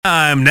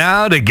Time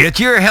now to get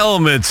your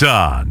helmets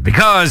on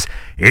because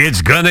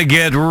it's gonna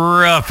get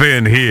rough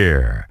in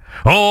here.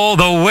 All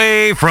the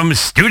way from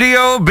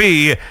Studio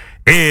B,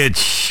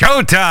 it's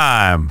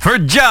showtime for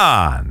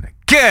John,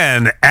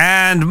 Ken,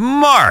 and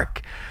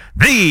Mark,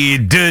 the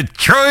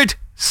Detroit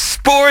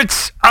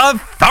Sports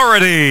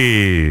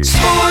Authorities.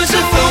 Sports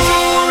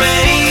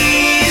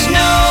Authorities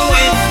know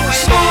it.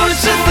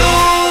 Sports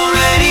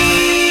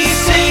Authorities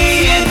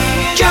say it.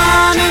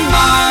 John and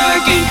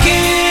Mark and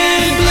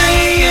Ken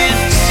play it.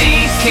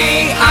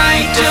 CKIWI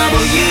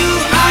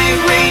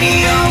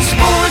Radio.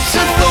 Sports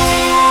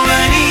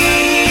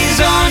Authorities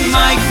on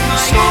mic.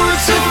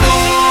 Sports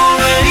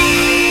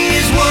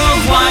Authorities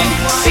worldwide.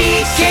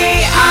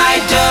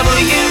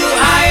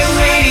 CKIWI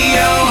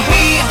Radio.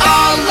 We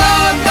all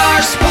love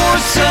our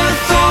sports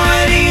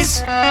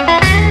authorities.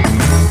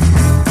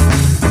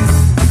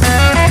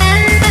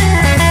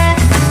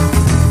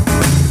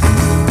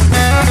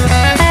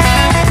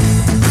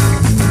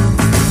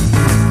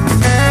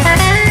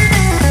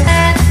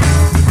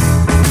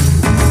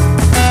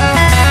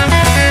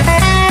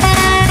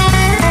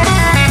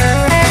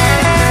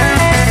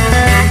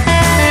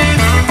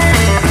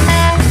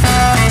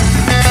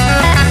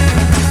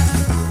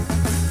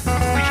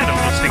 We should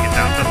almost take it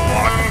down to the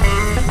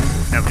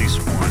locker at least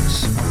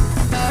once.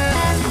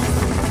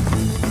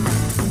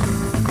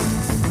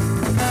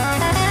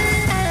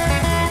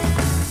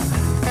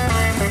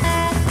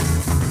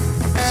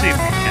 Let's see if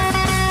we can.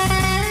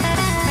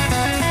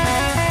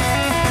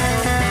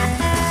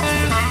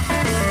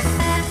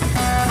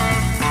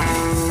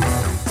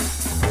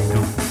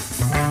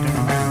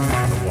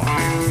 The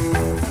walk.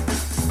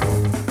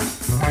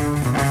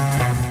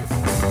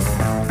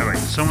 All right,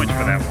 so much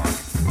for that walk.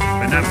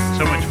 But not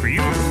so much for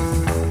you.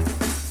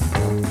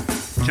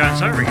 John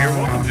Sarver here.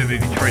 Welcome to the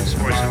Detroit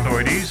Sports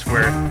Authorities,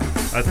 where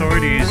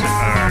authorities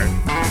are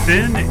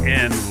thin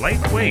and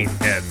lightweight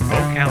and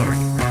low calorie.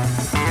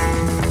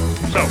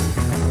 So,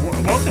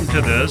 welcome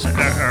to this,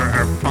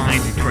 our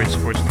fine Detroit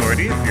Sports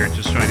Authority. If you're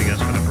just joining us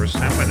for the first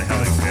time, why the hell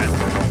are you doing?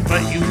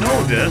 But you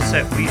know this,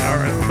 that we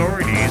are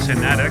authorities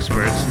and not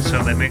experts, and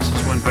so that makes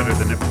us one better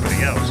than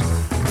everybody else.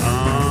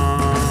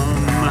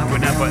 We're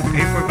not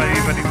paid for by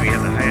anybody. We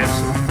have the highest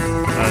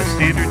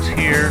standards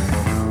here.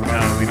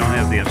 We don't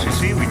have the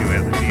FCC. We do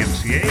have the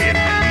DMCA, and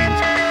that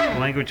means the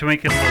language will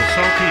make it a little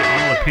salty.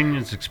 All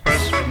opinions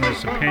expressed in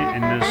this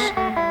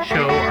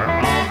show are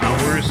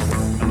all ours,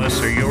 unless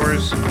they're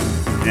yours,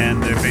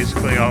 and they're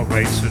basically all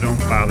right, so don't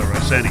bother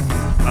us any.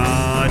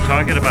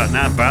 Talking about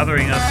not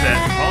bothering us at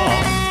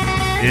all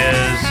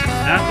is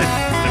not the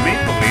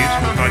Maple Leafs.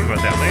 We'll talk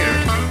about that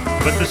later.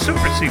 But the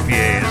Super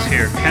CPA is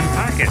here, Ken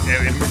Pocket,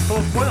 and we're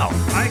both well.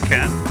 Hi,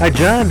 Ken. Hi,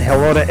 John.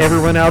 Hello to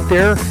everyone out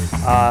there.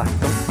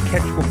 Don't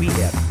catch what we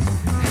had.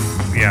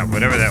 Yeah,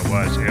 whatever that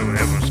was, it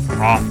was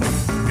awful.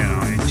 You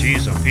know, and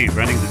geez, oh Pete,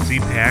 running the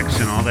Z-Packs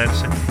and all that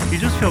stuff, you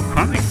just feel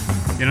crummy.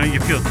 You know, you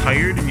feel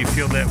tired and you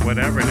feel that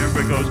whatever, and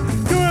everybody goes,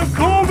 "You have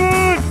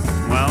COVID!"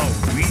 Well,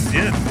 we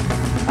did.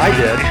 I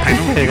did. I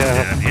know you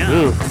did, yeah.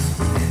 Ooh.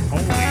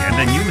 Holy, and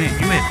then you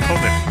had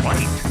COVID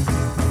light.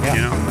 Yeah.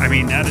 You know, I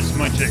mean, not as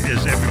much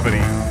as everybody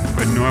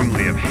would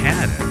normally have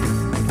had it.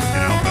 You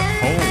know, but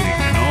holy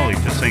cannoli,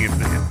 just saying if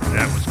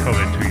that was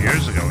COVID 2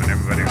 years ago, and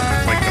everybody was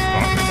like the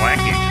Black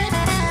Ages.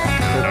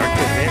 Dark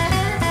Ages.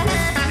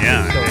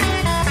 Yeah.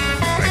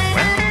 Like,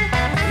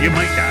 well, you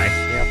might die.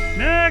 Yep.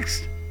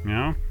 Next. You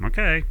know,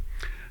 okay.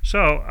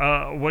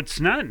 So, what's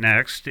not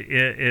next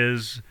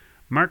is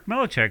Mark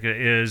Milichek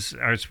is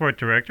our sport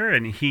director,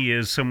 and he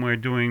is somewhere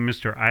doing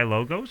Mr. I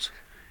Logos.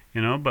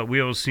 You know, but we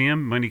will see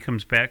him when he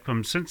comes back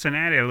from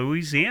Cincinnati,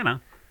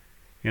 Louisiana.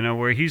 You know,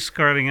 where he's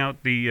scouting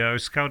out the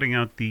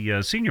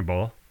Senior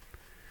Bowl,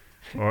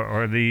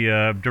 or the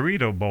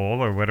Dorito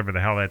Bowl, or whatever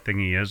the hell that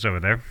thingy is over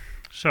there.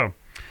 So,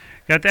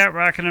 got that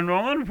rocking and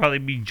rolling. We'll probably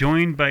be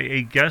joined by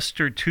a guest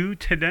or two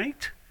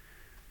tonight,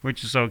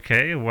 which is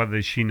okay,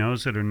 whether she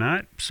knows it or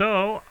not.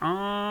 So,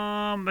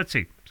 let's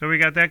see. So we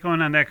got that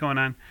going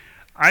on.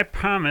 I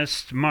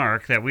promised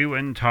Mark that we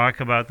wouldn't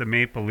talk about the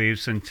Maple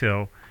Leafs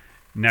until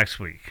next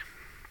week.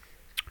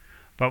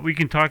 But we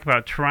can talk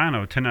about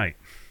Toronto tonight.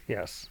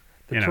 Yes.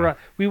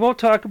 We won't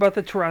talk about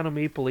the Toronto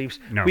Maple Leafs.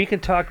 No. We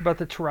can talk about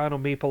the Toronto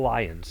Maple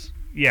Lions.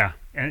 Yeah,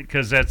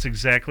 because that's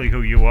exactly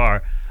who you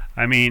are.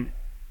 I mean,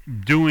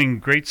 doing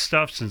great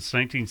stuff since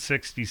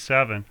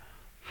 1967.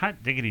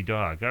 Hot diggity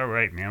dog. All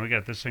right, man. We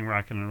got this thing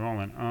rocking and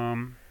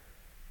rolling.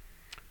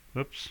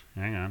 Whoops.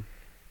 Hang on.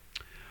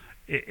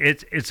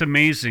 It's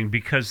amazing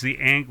because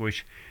the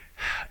anguish,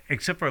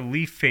 except for a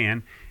Leaf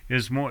fan,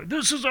 is more,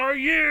 this is our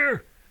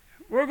year.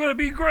 We're going to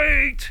be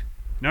great.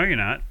 No, you're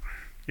not.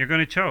 You're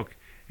going to choke.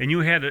 And you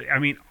had, I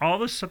mean, all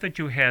the stuff that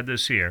you had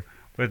this year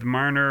with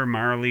Marner,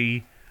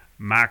 Marley,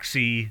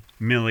 Moxie,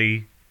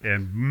 Millie,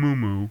 and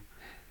Moo,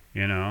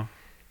 you know,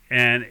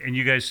 and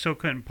you guys still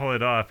couldn't pull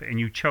it off,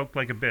 and you choked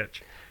like a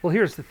bitch. Well,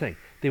 here's the thing.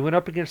 They went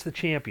up against the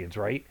champions,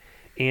 right?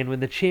 And when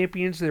the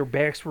champions, their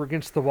backs were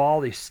against the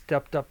wall, they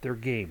stepped up their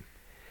game,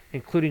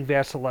 including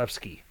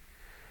Vasilevsky.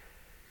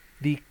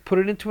 They put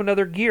it into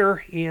another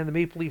gear, and the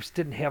Maple Leafs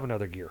didn't have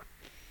another gear.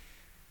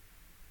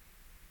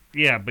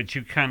 Yeah, but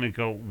you kind of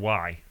go,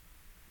 why?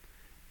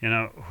 You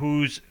know,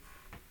 whose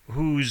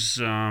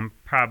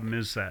problem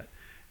is that?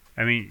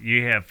 I mean,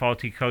 you have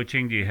faulty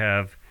coaching. Do you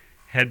have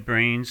head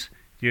brains?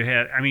 Do you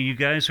have? I mean, you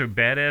guys are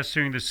badass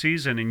during the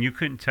season, and you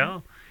couldn't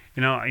tell.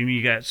 You know, I mean,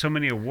 you got so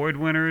many award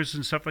winners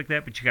and stuff like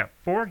that, but you got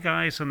 4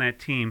 guys on that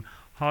team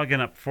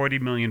hogging up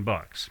 $40 million.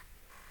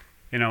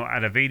 You know,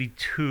 out of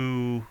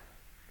 82.7,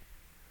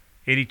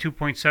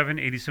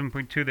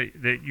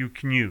 87.2 that you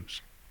can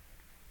use.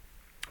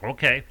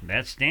 Okay,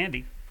 that's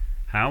dandy.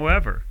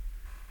 However,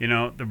 you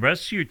know, the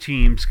rest of your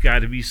team's got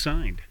to be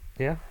signed.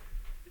 Yeah.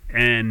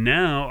 And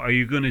now, are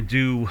you going to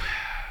do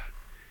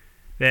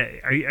that?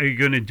 Are you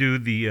going to do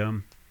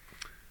the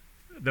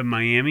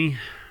Miami,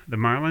 the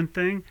Marlin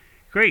thing?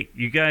 Great,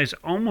 you guys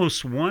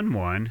almost won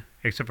one,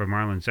 except for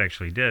Marlins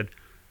actually did.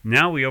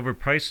 Now we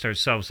overpriced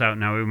ourselves out.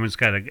 Now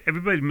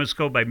everybody must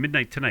go by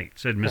midnight tonight,"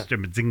 said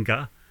Mr.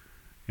 Mazinga.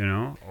 You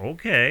know,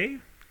 okay.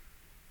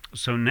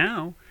 So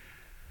now,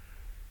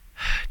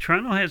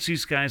 Toronto has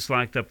these guys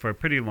locked up for a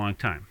pretty long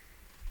time,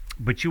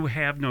 but you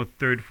have no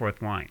third,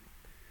 fourth line.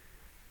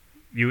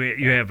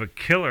 You have a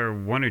killer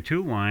 1 or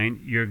 2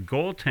 line. Your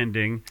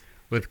goaltending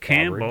with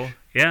Campbell,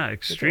 Average.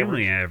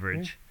 extremely average.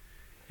 average.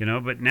 You know,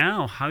 but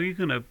now how are you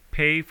going to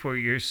pay for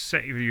your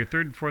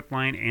third and fourth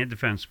line and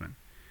defenseman?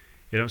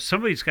 You know,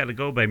 somebody's got to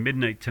go by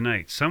midnight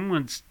tonight.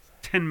 Someone's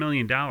 $10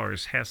 million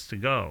has to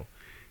go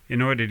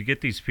in order to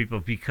get these people,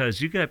 because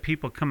you got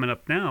people coming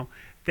up now.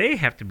 They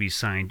have to be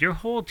signed. Your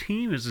whole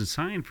team isn't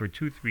signed for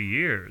 2-3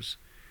 years.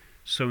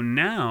 So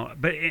now,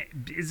 but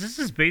this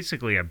is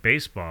basically a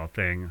baseball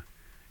thing,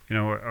 you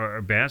know, or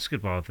a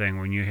basketball thing,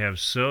 when you have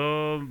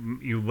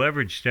you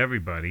leveraged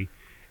everybody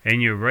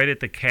and you're right at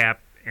the cap,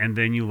 and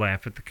then you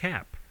laugh at the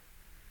cap.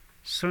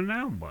 So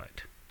now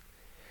what?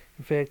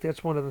 In fact,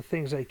 that's one of the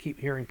things I keep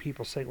hearing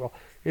people say. Well,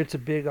 it's a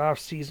big off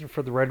season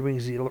for the Red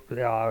Wings.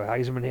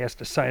 Heisman has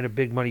to sign a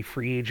big money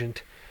free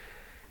agent,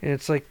 and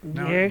it's like,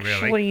 No,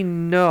 actually, really.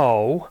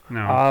 no.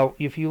 No.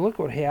 If you look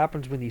what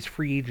happens when these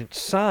free agents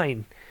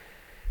sign,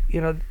 you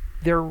know,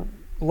 they're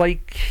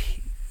like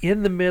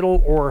in the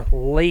middle or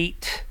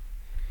late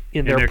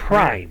in their career.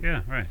 prime,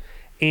 Yeah, right.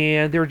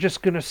 and they're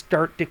just going to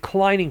start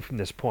declining from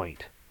this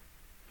point.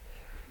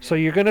 So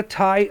you're going to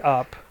tie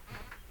up,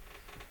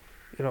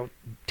 you know,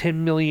 $10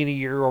 million a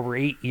year over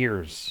 8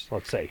 years,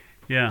 let's say.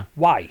 Yeah.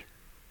 Why?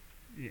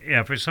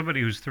 Yeah, for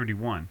somebody who's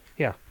 31.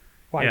 Yeah.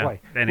 Why? Yeah, Why?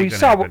 that ain't We gonna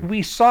saw happen.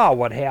 we saw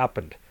what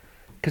happened,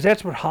 because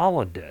that's what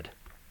Holland did.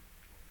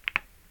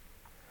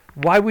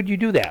 Why would you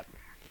do that?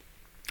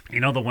 You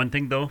know, the one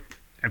thing, though,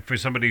 and for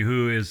somebody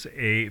who is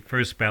a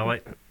first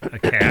ballot, a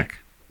CAC,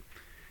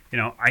 you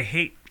know, I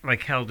hate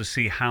like hell to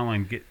see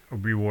Holland get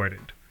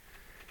rewarded.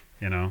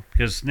 You know,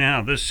 because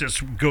now this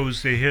just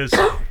goes to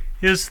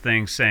his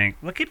thing saying,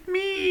 "Look at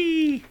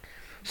me."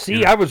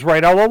 See, Yeah. I was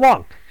right all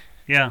along.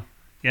 Yeah,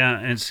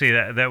 and see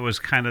that was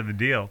kind of the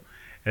deal.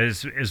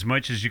 As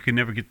much as you can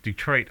never get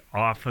Detroit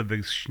off of the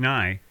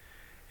schneid,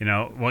 you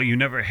know, well, you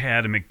never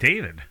had a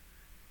McDavid,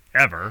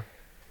 ever,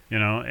 you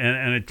know,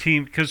 and a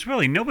team, because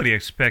really nobody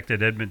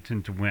expected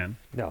Edmonton to win,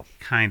 No.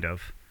 kind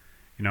of,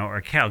 you know,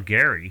 or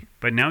Calgary,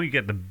 but now you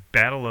get the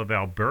Battle of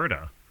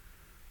Alberta.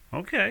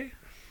 Okay,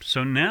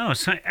 so now,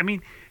 I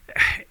mean,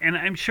 and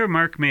I'm sure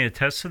Mark may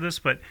attest to this,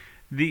 but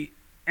the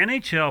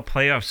NHL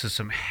playoff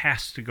system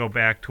has to go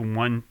back to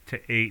 1 to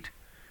 8,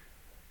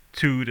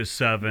 2 to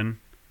 7,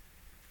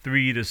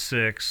 3 to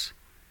 6,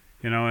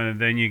 you know, and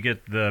then you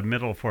get the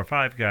middle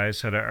 4-5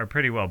 guys that are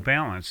pretty well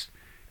balanced.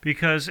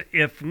 Because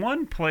if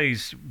one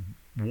plays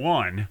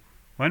 1,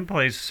 one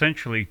plays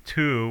essentially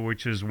 2,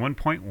 which is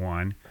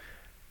 1.1,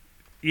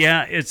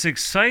 yeah, it's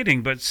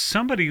exciting, but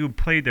somebody who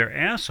played their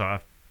ass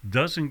off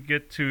doesn't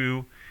get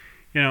to,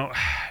 you know,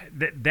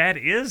 that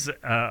is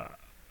a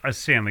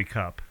Stanley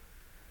Cup.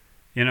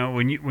 You know,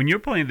 when you're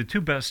playing the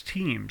 2 best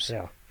teams,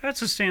 Yeah.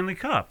 that's a Stanley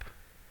Cup.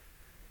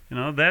 You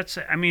know, that's,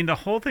 I mean, the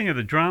whole thing of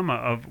the drama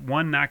of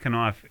 1 knocking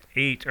off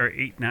 8 or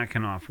 8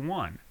 knocking off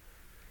 1.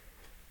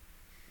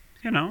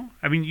 You know,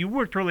 I mean, you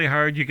worked really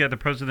hard. You got the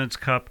President's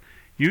Cup.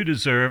 You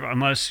deserve,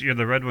 unless you're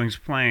the Red Wings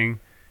playing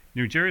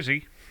New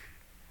Jersey,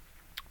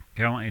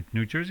 Carolina,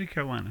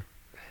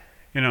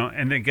 you know,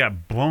 and they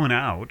got blown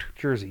out.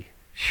 Jersey.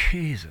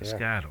 Jesus, Yeah.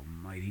 God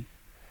almighty.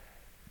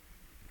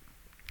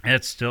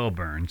 It still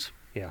burns.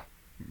 Yeah.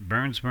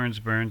 Burns,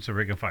 a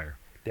ring of fire.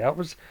 That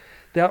was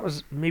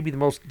maybe the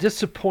most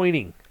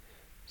disappointing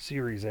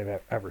series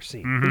I've ever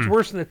seen. It was Mhm.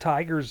 worse than the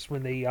Tigers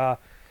when they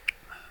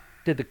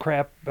did the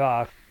crap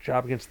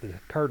job against the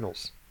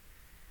Cardinals.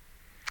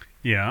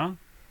 Yeah,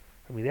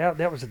 I mean,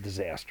 that was a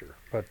disaster.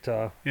 But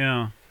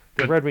yeah,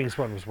 the but- Red Wings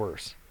one was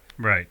worse.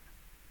 right.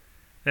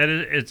 That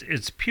is,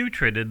 it's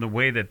putrid in the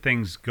way that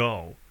things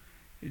go.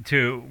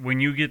 To when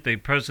you get the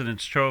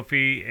President's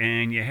Trophy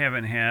and you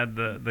haven't had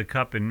the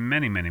cup in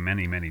many, many,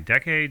 many, many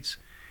decades,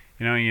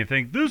 you know, and you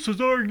think this is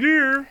our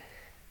year.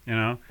 You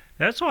know,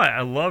 that's why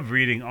I love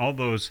reading all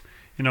those,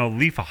 you know,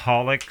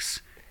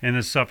 Leafaholics and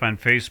the stuff on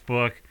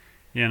Facebook.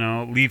 You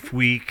know, Leaf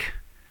Week,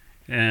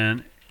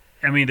 and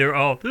I mean they're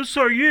all, this is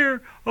our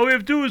year. All we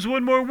have to do is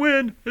one more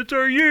win. It's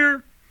our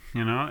year.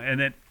 and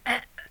then,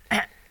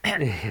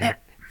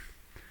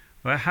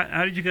 well,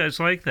 how did you guys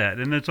like that?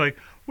 And it's like,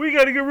 we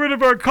got to get rid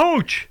of our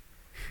coach.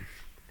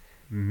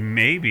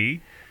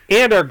 Maybe.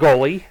 And our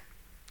goalie.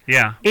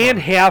 Yeah. And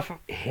half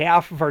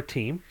of our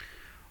team.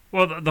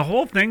 Well, the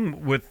whole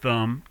thing with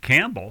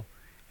Campbell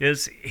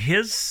is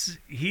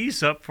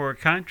he's up for a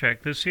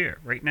contract this year,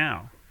 right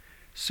now.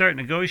 Start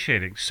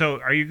negotiating. So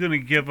are you going to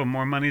give him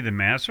more money than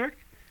Mazurek?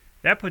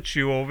 That puts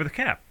you over the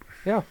cap.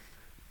 Yeah.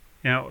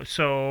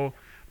 So,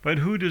 but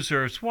who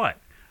deserves what?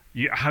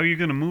 How are you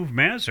going to move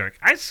Mazurek?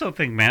 I still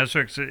think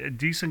Mazurek's a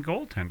decent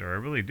goaltender. I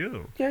really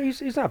do. Yeah,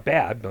 he's not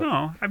bad. But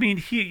No, I mean,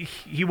 he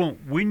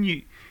won't win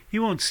you. He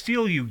won't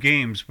steal you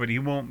games, but he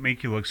won't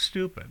make you look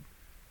stupid.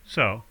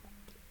 So,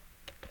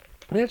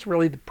 that's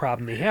really the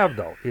problem they have,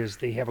 though, is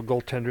they have a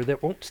goaltender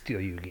that won't steal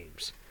you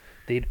games.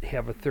 They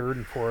have a third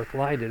and fourth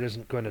line that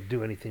isn't going to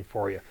do anything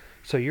for you.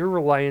 So you're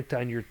reliant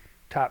on your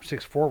top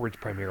six forwards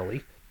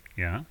primarily.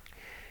 yeah.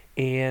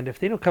 And if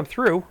they don't come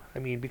through, I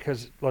mean,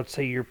 because let's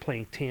say you're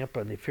playing Tampa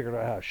and they figured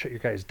out how to shut your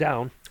guys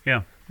down.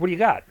 Yeah. What do you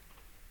got?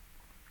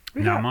 What do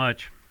you Not got?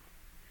 much.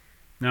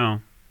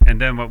 No. And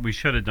then what we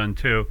should have done,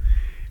 too,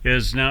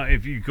 is now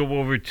if you go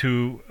over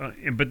to...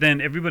 but then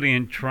everybody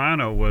in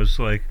Toronto was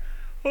like,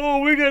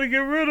 oh, we got to get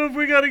rid of.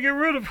 You can't get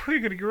rid of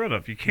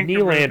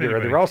Nylander.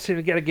 anybody. They're all saying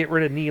we got to get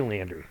rid of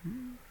Nylander.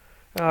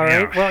 All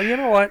right. Yeah. Well, you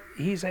know what?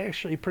 He's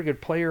actually a pretty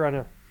good player on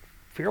a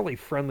fairly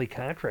friendly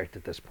contract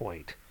at this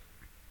point.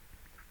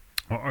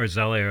 Or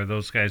Zelle or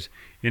those guys.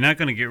 You're not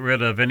going to get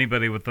rid of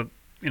anybody with the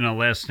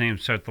last name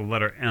start the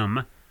letter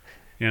M.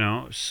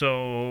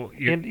 So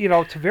you And,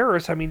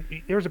 Tavares, I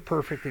mean, there's a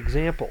perfect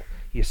example.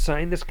 You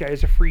sign this guy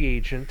as a free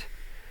agent.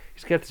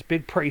 He's got this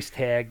big price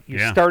tag. You're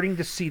Yeah. starting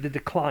to see the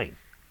decline.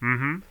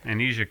 and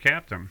he's your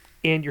captain.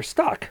 And you're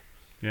stuck.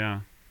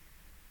 Yeah.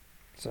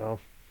 So,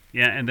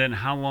 Yeah, and then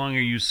how long are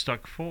you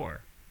stuck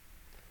for?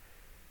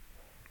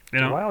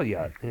 it's a while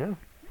yet. Yeah.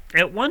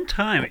 At one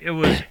time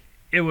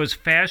it was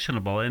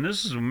fashionable, and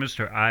this is when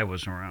Mr. I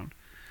was around,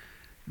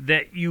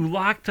 that you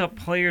locked up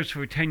players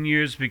for 10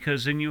 years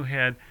because then you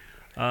had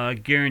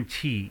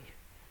guarantee.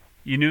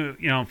 You knew,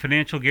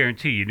 financial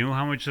guarantee. You knew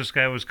how much this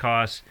guy was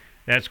cost.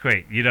 That's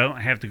great. You don't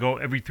have to go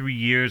every 3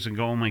 years and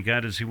go, oh my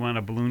God, does he want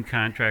a balloon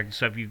contract and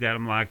stuff? You got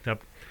him locked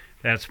up.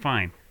 That's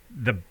fine.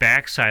 The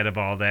backside of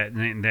all that,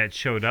 and that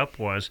showed up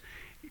was,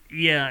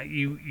 yeah,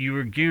 you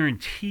were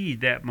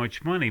guaranteed that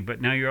much money,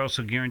 but now you're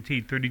also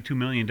guaranteed $32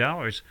 million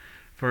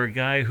for a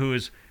guy who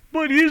is,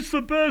 but he's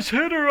the best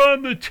hitter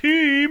on the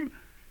team.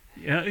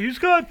 Yeah, he's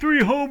got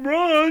 3 home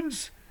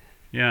runs.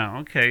 Yeah,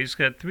 okay, he's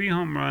got 3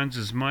 home runs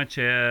as much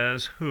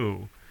as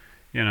who?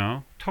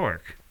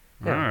 Torque.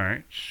 Yeah. All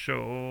right,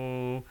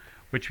 so,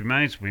 which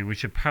reminds me, we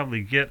should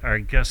probably get our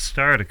guest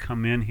star to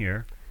come in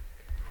here.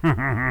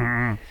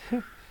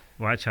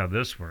 Watch how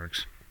this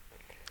works.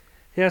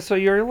 Yeah, so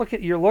you're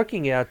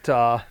looking at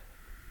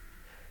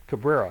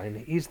Cabrera, and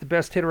he's the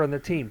best hitter on the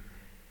team.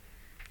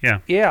 Yeah.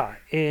 Yeah,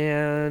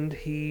 and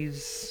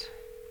he's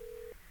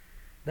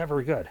not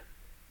very good.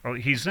 Oh,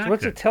 he's So not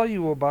what's good. it tell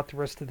you about the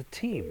rest of the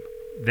team?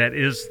 That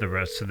is the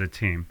rest of the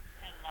team.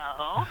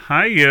 Hello.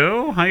 Hi,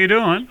 you. How you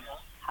doing?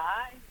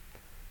 Hi.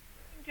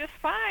 Just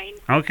fine.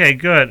 Okay,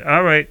 good.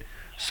 All right.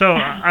 So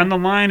on the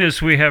line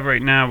as we have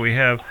right now, we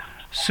have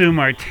Sue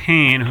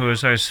Martin, who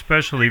is our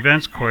special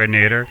events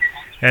coordinator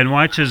and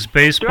watches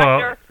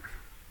baseball.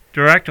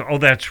 Director. Oh,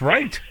 that's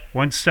right.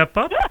 One step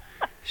up.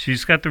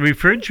 She's got the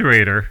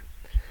refrigerator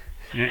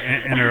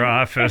in her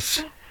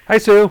office. Hi,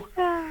 Sue.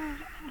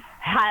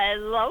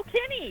 Hello,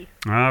 Kenny.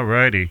 All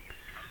righty.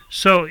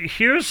 So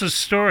here's a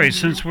story.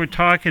 Since we're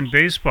talking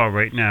baseball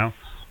right now,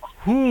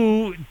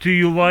 who do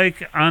you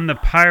like on the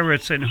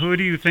Pirates, and who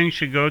do you think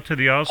should go to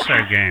the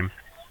All-Star game?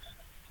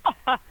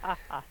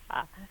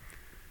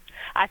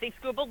 I think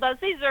Screwball does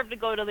deserve to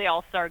go to the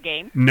All-Star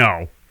game.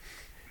 No.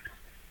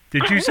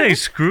 Did you say The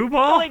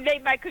Screwball? only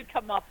name I could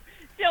come up.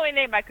 The only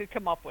name I could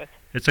come up with.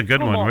 It's a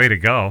good one. Screwball. Way to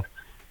go.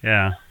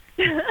 Yeah.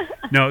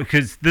 No,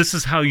 because this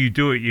is how you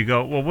do it. You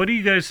go, well, what do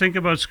you guys think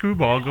about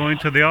Screwball going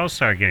to the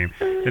All-Star game?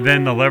 And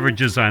then the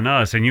leverage is on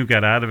us, and you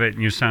got out of it,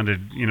 and you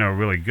sounded,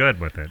 really good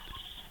with it.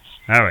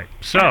 All right.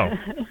 So,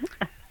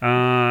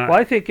 Well,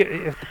 I think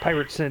if the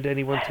Pirates send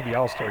anyone to the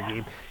All-Star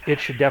game, it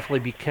should definitely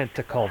be Kent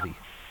Tekulve.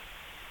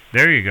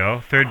 there you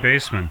go. Third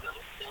baseman.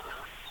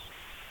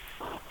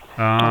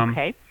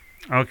 Okay.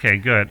 Okay,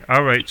 good.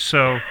 All right,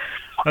 so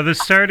the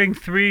starting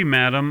 3,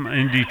 madam,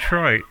 in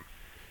Detroit.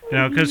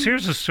 Because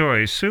here's the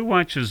story. Sue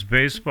watches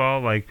baseball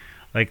like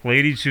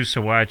ladies used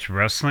to watch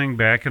wrestling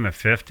back in the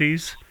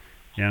 50s.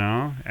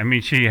 I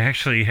mean, she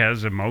actually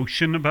has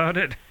emotion about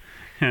it.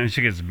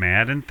 She gets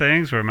mad and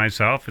things. Where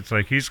myself, it's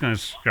like he's going to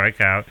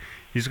strike out.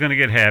 He's going to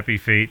get happy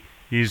feet.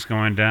 He's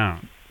going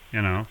down.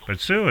 But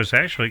Sue is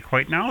actually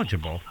quite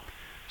knowledgeable.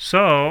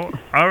 So,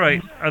 all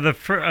right, of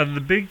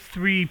the big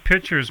 3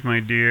 pitchers, my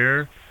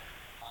dear,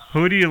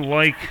 who do you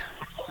like?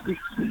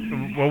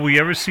 Will we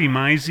ever see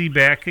Mizey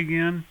back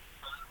again?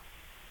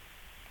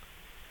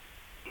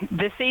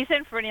 This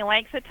season, for any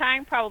length of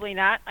time, probably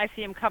not. I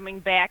see him coming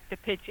back to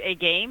pitch a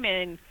game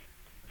and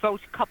throw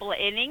a couple of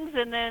innings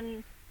and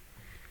then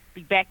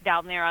be back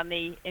down there on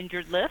the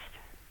injured list.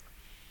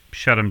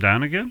 Shut him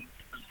down again?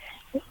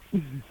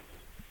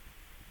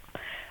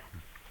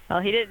 Well,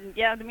 he didn't.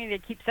 Yeah, I mean, they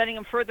keep sending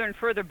him further and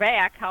further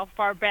back. How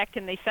far back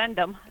can they send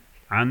him?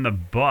 On the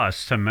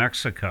bus to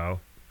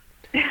Mexico.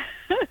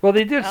 Well,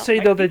 they did Well, say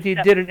I though that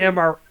think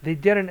they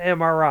did an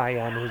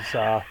MRI on his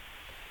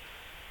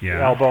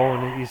Yeah. elbow,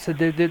 and he said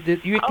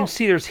that you can Oh.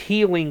 see there's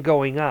healing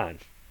going on.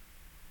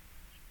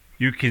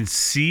 You can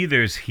see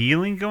there's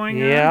healing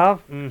going on? Yeah.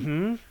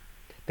 Mm-hmm.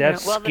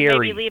 That's Well, then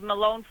scary. maybe leave him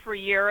alone for a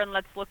year and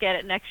let's look at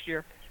it next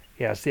year.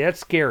 Yeah, see, that's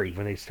scary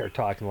when they start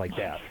talking like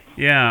that.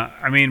 Yeah,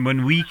 I mean,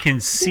 when we can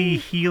see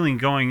healing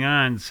going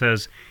on, it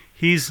says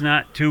he's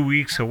not 2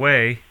 weeks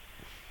away.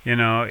 You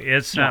know,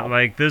 it's not No.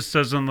 like this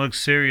doesn't look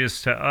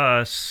serious to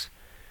us.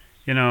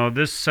 You know,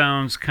 this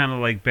sounds kind of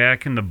like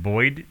back in the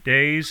Boyd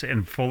days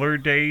and Fuller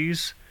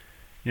days.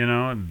 You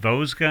know,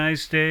 those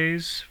guys'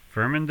 days,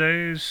 Furman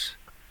days.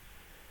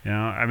 You know,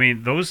 I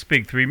mean, those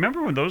big three.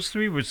 Remember when those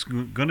three was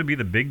going to be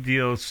the big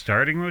deal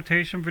starting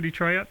rotation for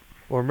Detroit?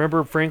 Well,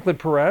 remember Franklin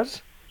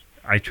Perez?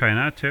 I try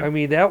not to. I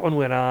mean, that one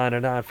went on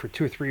and on for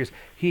 2 or 3 years.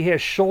 He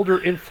has shoulder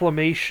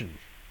inflammation.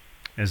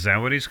 Is that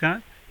what he's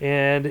got?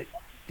 And,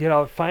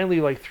 finally,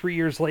 like 3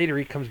 years later,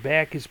 he comes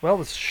back. He's, well,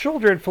 the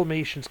shoulder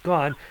inflammation's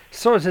gone.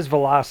 So is his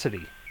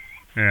velocity.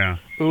 Yeah.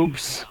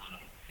 Oops.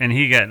 And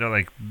he got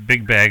like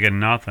big bag of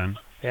nothing,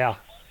 Yeah.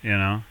 you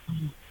know.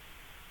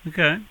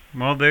 Okay.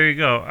 Well, there you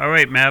go. All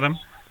right, madam.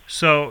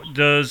 So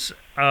does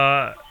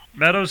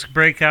Meadows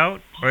break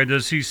out, or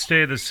does he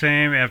stay the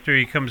same after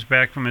he comes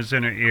back from his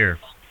inner ear?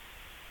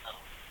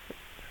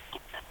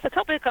 Let's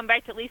hope he'll come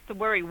back to at least to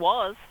where he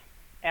was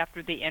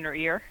after the inner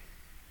ear.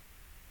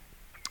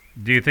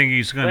 Do you think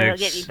he's going Will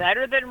to? he get any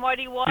better than what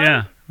he was?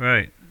 Yeah.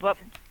 Right. But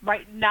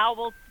right now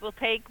we'll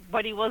take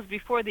what he was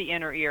before the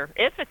inner ear,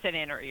 if it's an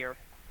inner ear.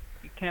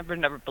 You can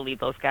never believe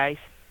those guys.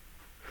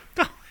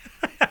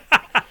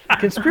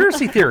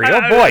 Conspiracy theory. Oh,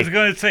 I was boy.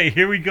 going to say,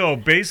 here we go,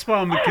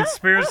 baseball and the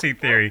conspiracy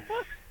theory.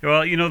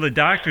 Well, you know, the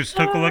doctors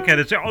took a look at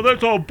it and said, oh,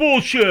 that's all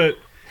bullshit.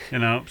 You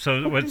know,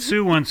 so what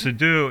Sue wants to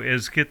do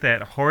is get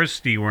that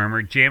horse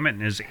dewormer, jam it in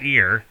his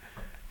ear,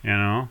 you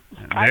know.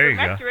 And there you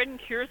go. Ivermectin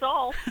cures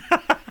all.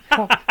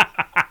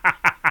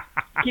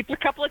 Keep a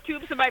couple of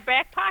tubes in my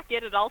back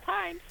pocket at all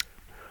times.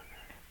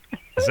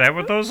 Is that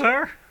what those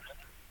are?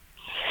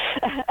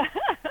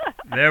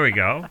 There we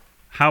go.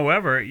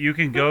 However, you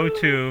can go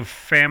to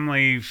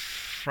Family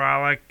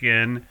Frolic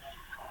and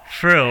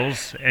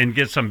Frills and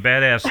get some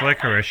badass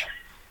licorice.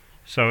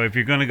 So if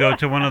you're going to go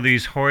to one of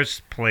these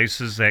horse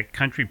places that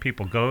country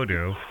people go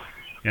to,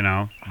 you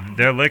know,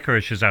 their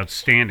licorice is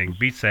outstanding.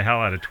 Beats the hell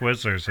out of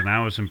Twizzlers, and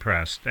I was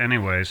impressed.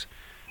 Anyways,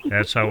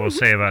 that's all we'll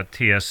say about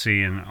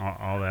TSC and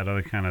all that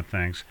other kind of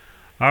things.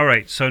 All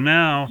right, so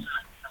now,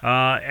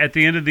 at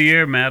the end of the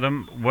year,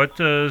 madam, what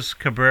does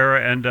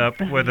Cabrera end up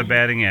with a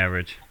batting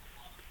average?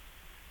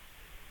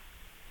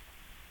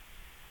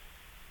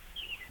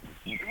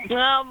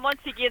 Once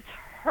he gets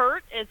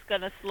hurt, it's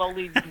going to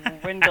slowly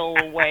dwindle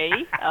away,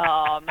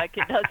 like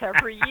it does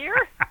every year.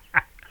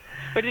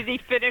 What did he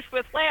finish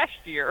with last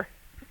year?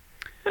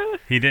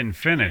 He didn't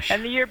finish.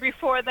 And the year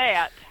before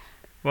that?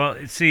 Well,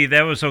 see,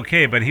 that was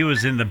okay, but he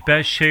was in the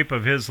best shape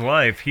of his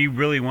life. He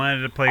really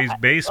wanted to play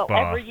baseball.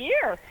 Well, every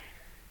year.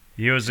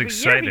 He was Every year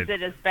excited. he's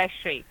in his best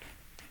shape.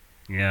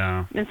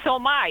 Yeah. And so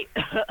am I.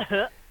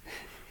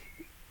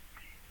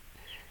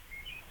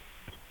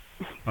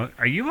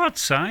 Are you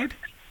outside?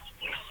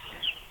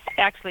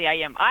 Actually, I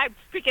am.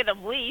 Speaking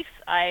of leaves,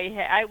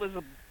 I was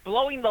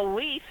blowing the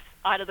leaves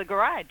out of the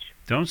garage.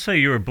 Don't say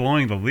you were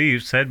blowing the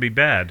leaves. That'd be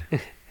bad.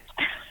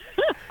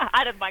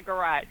 Out of my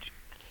garage.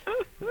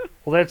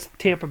 Well, that's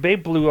Tampa Bay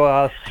blew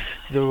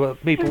the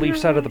Maple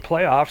Leafs out of the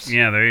playoffs.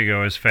 Yeah, there you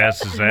go. As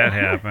fast as that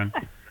happened.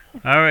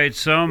 All right,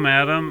 so,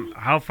 madam,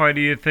 how far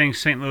do you think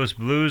St. Louis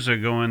Blues are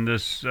going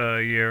this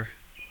year?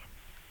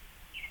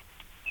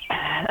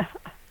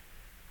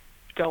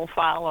 Don't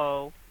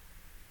follow.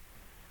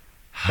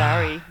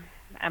 Sorry.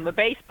 I'm a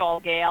baseball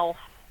gal.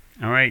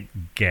 All right,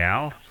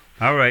 gal.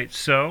 All right,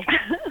 so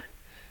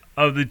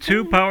of the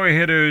two power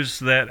hitters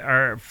that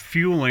are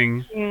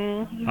fueling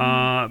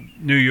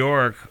New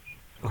York,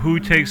 who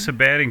takes the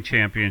batting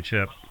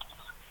championship?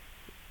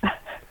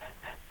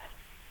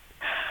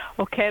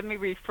 Okay, let me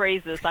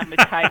rephrase this. I'm a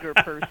Tiger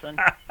person.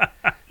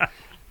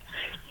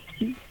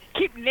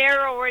 Keep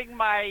narrowing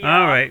my...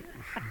 All right.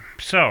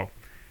 So,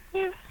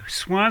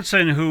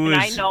 Swanson, who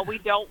and is... I know we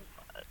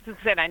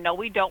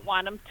don't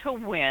want him to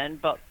win,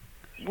 but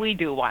we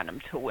do want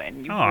him to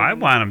win. Oh, I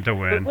want him to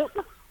win.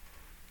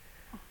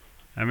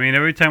 I mean,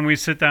 every time we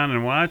sit down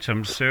and watch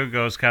them, Sue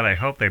goes, God, I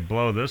hope they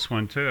blow this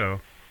one,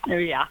 too.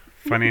 Yeah.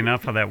 Funny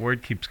enough how that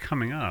word keeps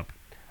coming up.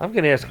 I'm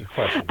going to ask a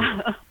question.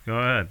 Go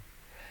ahead.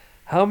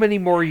 How many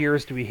more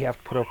years do we have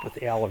to put up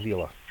with Al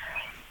Avila?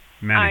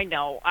 Many. I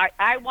know.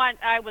 I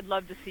would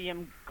love to see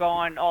him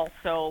gone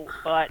also,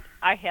 but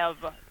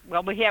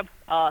we have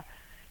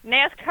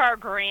NASCAR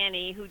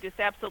Granny, who just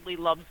absolutely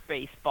loves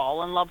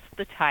baseball and loves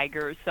the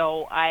Tigers.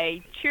 So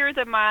I cheer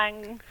them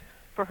on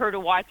for her to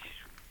watch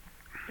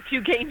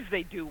few games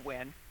they do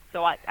win.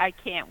 So I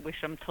can't wish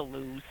them to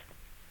lose.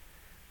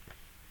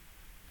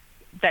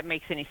 If that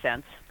makes any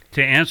sense.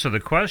 To answer the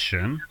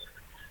question,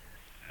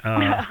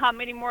 How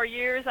many more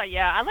years?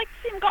 Yeah, I'd like to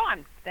see him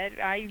gone.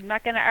 I'm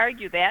not going to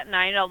argue that, and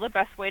I know the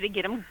best way to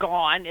get him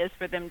gone is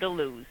for them to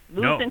lose.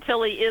 Lose No.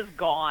 until he is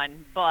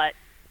gone, but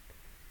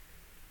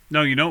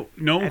no, you know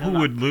I don't who know.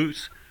 would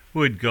lose? Who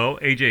would go?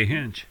 AJ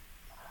Hinch,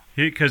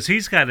 because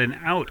he's got an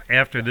out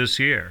after this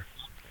year.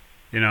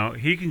 You know,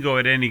 he can go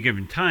at any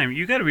given time.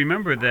 You got to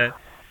remember that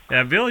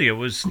Avila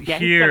was Yeah,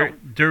 he's here gonna-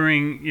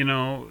 during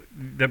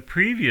the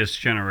previous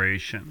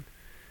generation.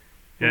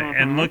 Yeah,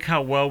 and look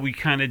how well we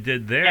kind of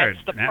did there.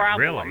 That's the Not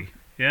problem. really.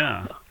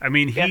 Yeah. I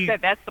mean,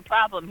 that's the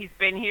problem. He's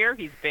been here,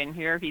 he's been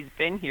here, he's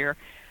been here.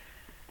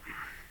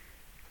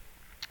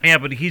 Yeah,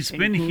 but he's And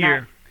been he's here.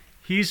 not-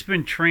 He's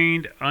been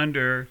trained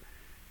under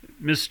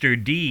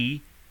Mr.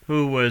 D,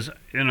 who was,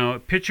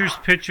 pitchers,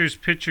 pitchers,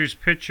 pitchers,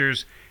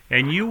 pitchers,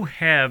 and you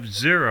have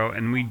zero,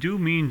 and we do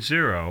mean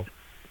zero,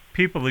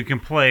 people who can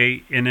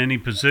play in any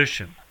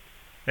position,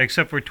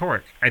 except for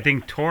Torque. I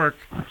think Torque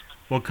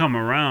will come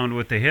around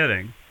with the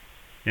hitting,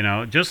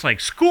 just like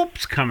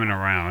Scoop's coming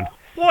around.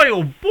 Boy,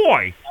 oh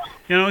boy!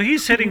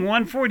 He's hitting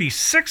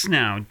 146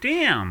 now.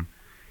 Damn.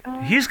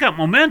 He's got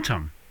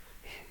momentum.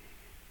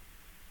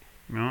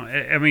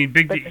 I mean,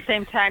 Big But D. at the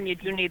same time, you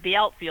do need the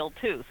outfield,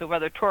 too. So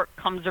whether Torque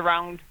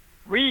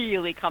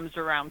really comes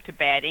around to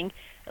batting,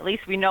 at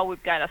least we know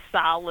we've got a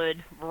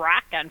solid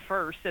rock on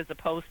first as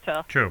opposed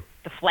to True.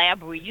 the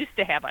flab we used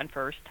to have on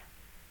first.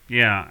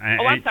 Yeah.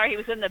 I'm sorry. He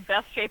was in the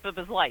best shape of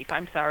his life.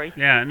 I'm sorry.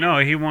 Yeah, no,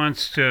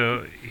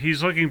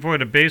 he's looking forward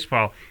to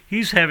baseball.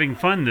 He's having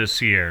fun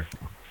this year,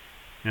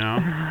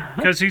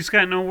 because he's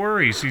got no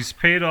worries. He's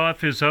paid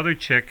off his other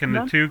chick and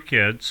the two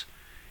kids,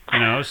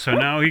 so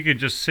now he could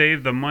just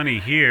save the money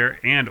here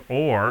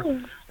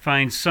or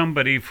find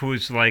somebody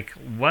who's like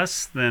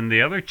less than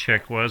the other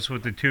chick was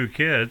with the two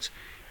kids.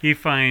 He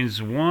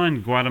finds one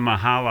Guatemala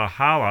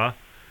Hala,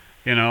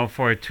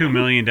 for $2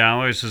 million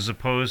as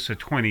opposed to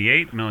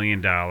 $28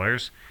 million,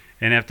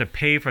 and have to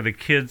pay for the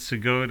kids to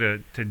go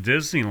to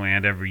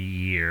Disneyland every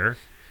year.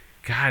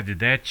 God, did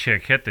that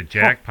chick hit the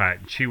jackpot,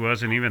 and she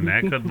wasn't even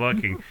that good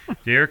looking.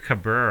 Dear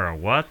Cabrera,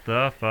 what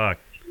the fuck?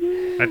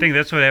 I think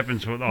that's what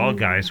happens with all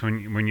guys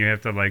when you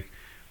have to,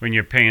 when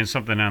you're paying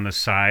something on the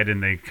side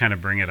and they kind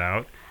of bring it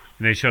out,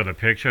 and they show the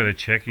picture of the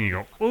chick, and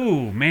you go,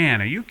 ooh,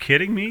 man, are you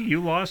kidding me?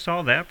 You lost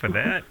all that for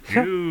that?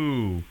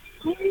 Ooh.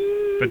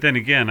 But then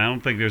again, I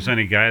don't think there's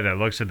any guy that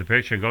looks at the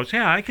picture and goes,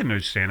 yeah, I can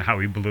understand how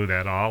he blew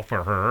that all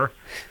for her.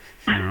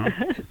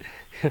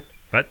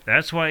 But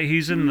that's why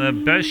he's in the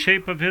best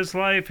shape of his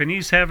life, and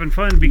he's having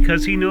fun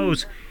because he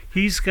knows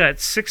he's got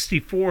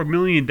 $64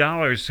 million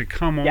to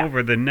come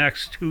over the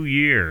next 2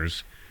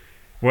 years.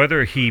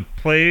 Whether he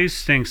plays,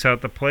 stinks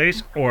out the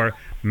place, or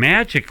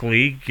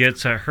magically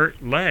gets a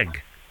hurt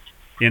leg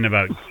in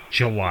about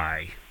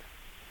July.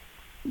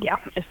 Yeah.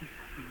 As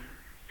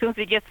soon as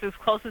he gets as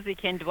close as he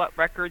can to what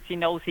records he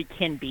knows he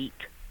can beat,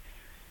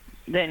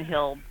 then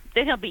he'll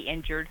be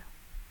injured.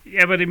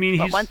 Yeah, but I mean,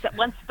 But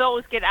once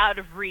those get out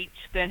of reach,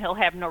 then he'll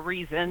have no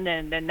reason,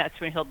 and then that's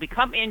when he'll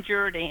become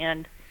injured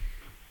and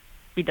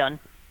be done.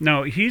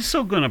 No, he's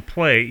still going to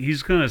play.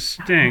 He's going to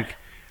stink,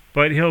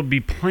 but he'll be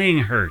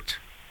playing hurt.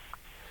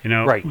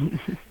 Right.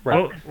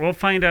 We'll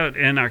find out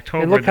in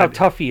October. And look how that-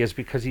 tough he is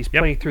because he's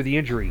playing through the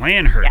injury.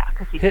 Playing hurt. Yeah,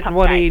 because he's a Hitting tough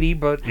 180,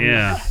 but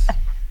Yeah.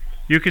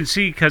 You can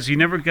see because he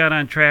never got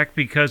on track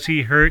because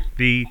he hurt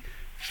the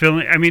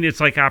filling. I mean, it's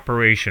like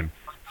operation.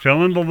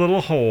 Fill in the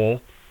little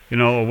hole,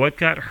 what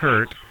got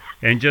hurt,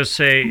 and just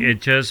say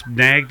it just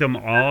nagged him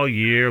all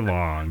year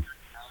long.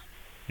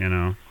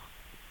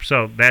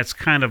 So that's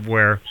kind of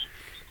where.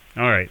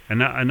 All right,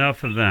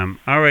 enough of them.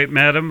 All right,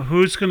 madam,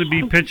 who's going to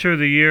be pitcher of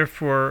the year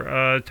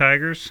for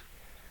Tigers?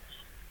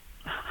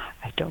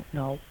 I don't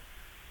know.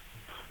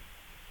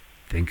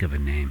 Think of a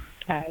name.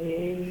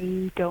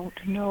 I don't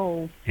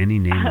know. Any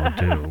name will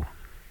do.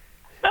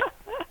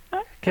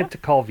 Kent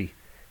TeCulvey.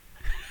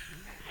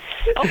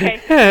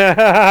 Okay.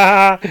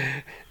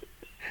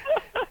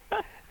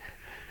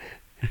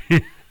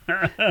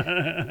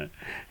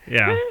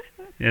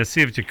 Yeah.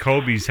 See if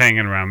Jacoby's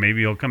hanging around.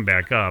 Maybe he'll come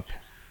back up.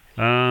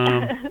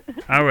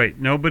 All right.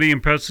 Nobody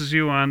impresses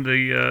you on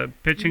the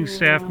pitching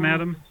staff,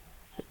 madam?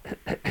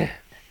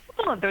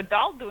 Well, they're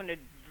all doing a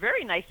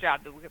very nice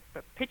job.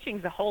 The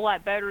pitching's a whole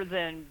lot better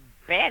than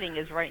batting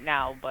is right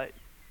now, but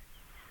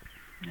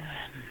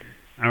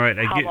All right.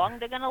 how long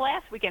they're going to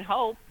last, we can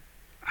hope.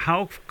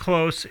 How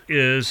close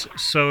is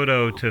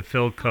Soto to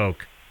Phil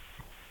Koch?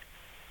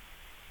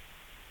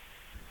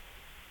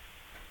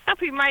 If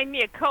he reminded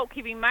me of Coke,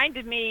 he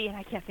reminded me,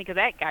 I can't think of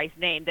that guy's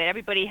name, that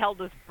everybody held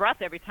his breath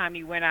every time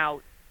he went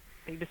out.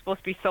 He was supposed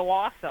to be so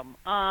awesome.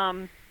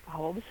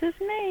 What was his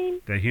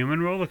name? The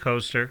human roller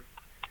coaster.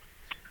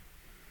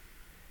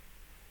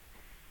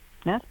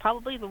 That's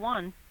probably the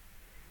one.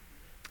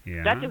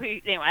 Yeah. That's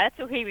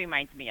who he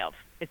reminds me of.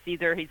 It's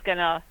either he's going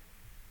to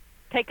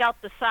take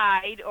out the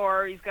side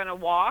or he's going to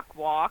walk,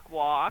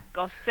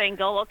 go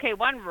single. Okay,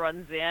 one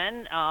runs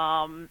in.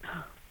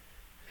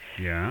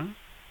 Yeah.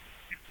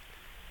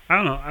 I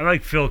don't know. I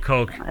like Phil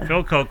Koch.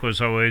 Phil Koch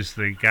was always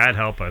the God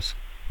help us.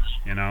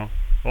 You know,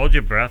 hold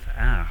your breath.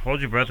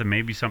 Hold your breath, and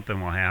maybe something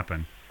will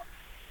happen.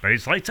 But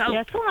he's lights out.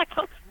 Yeah, it's not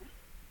Coke.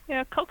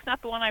 Yeah, Coke's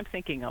not the one I'm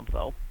thinking of,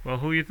 though. Well,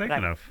 who are you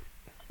thinking of?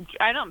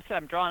 I know.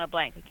 I'm drawing a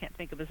blank. I can't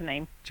think of his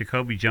name.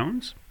 Jacoby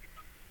Jones?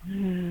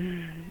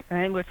 And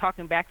we're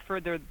talking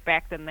further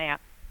back than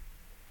that.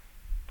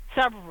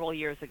 Several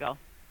years ago.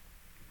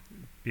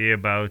 Be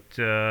about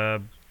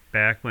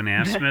back when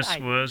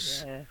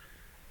Asmus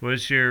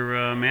was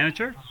your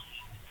manager.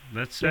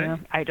 Let's say. Yeah,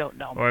 I don't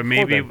know. Or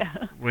maybe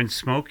when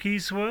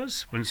Smokies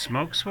was? When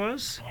Smokes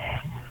was?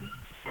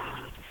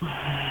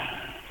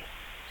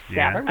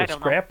 Yeah. Probably I with don't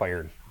know. Scrap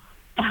Iron.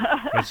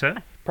 What's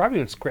that? Probably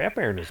when Scrap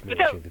Iron was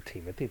managing the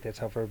team. I think that's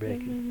how far back.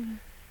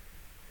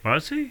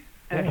 Was he?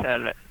 I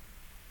said it.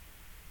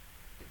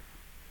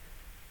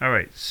 All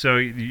right. So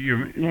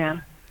you're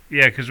Yeah.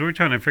 yeah, because we're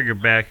trying to figure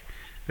back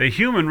the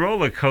human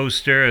roller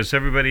coaster. As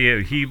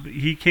everybody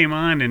he came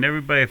on and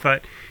everybody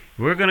thought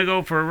we're gonna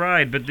go for a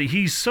ride, but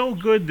he's so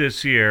good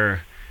this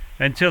year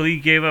until he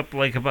gave up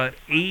like about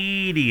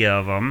 80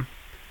 of them.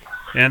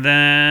 And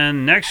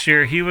then next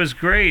year he was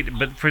great,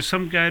 but for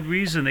some god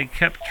reason they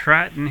kept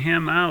trotting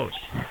him out.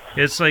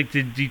 It's like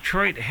did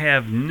Detroit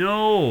have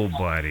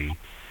nobody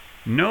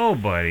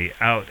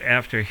out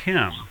after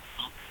him?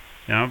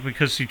 You know,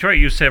 because Detroit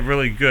used to have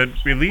really good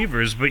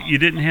relievers, but you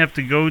didn't have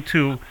to go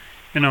to,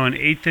 an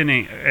eighth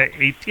inning,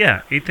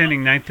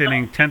 ninth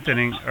inning, 10th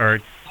inning, or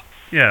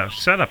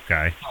setup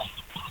guy.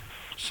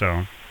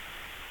 So.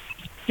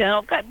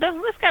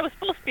 This guy was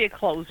supposed to be a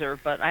closer,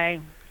 but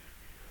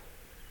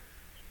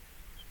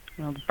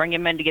bring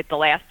him in to get the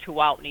last two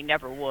out, and he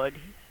never would.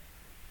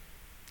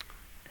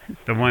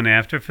 The one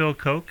after Phil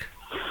Koch?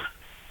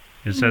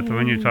 Is that the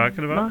one you're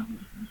talking about?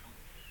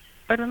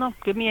 I don't know.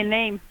 Give me a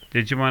name.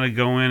 Did you want to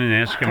go in and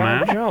ask him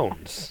Todd out?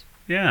 Jones.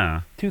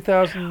 Yeah.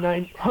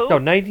 2009. Who? No,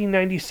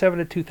 1997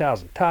 to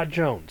 2000. Todd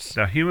Jones.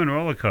 The human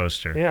roller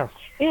coaster. Yeah.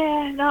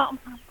 Yeah, no,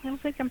 I don't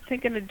think I'm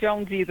thinking of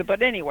Jones either.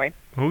 But anyway,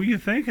 Who are you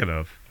thinking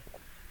of?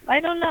 I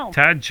don't know.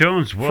 Todd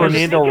Jones was.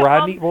 Fernando Think of,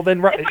 Rodney. Well, then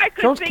if I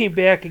could Jones think- came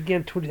back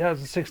again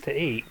 2006 to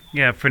 8.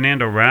 Yeah,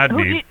 Fernando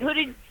Rodney. Who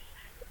did?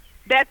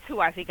 That's who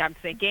I think I'm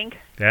thinking.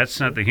 That's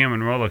not the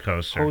human roller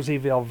coaster. Jose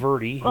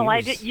Valverde. Well, He I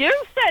was- did. You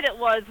said it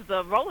was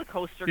the roller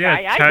coaster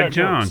Yeah, guy. I Todd didn't.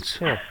 Jones.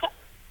 Yeah.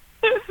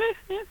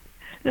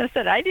 I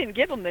said I didn't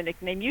give him the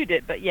nickname. You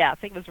did, but yeah, I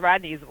think it was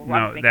Rodney's the one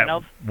I'm No, thinking that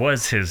of.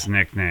 was his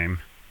nickname.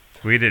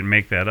 We didn't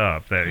make that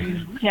up. That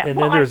Yeah, And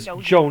well, then I there's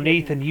know Joe you didn't.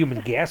 Nathan,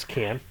 Human Gas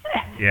Can.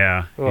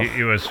 yeah, Ugh.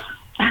 he was.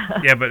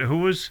 Yeah, but who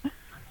was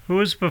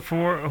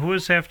before? Who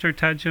was after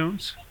Todd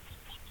Jones?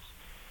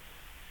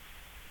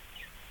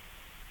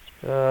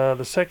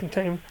 The second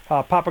time,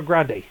 Papa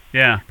Grande.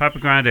 Yeah, Papa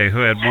Grande, who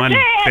had one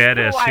That's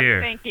badass who I'm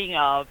year. thinking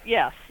of.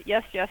 Yes.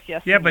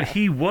 Yeah, but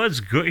he was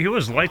good. He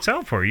was lights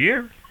out for a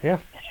year. Yeah.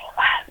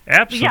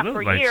 Absolute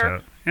for a lights year.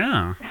 out.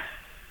 Yeah.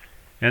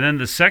 And then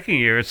the second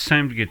year, it's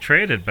time to get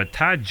traded. But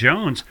Todd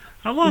Jones,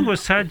 how long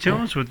was Todd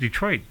Jones with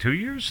Detroit? 2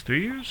 years?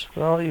 3 years?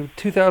 Well, he was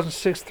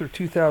 2006 through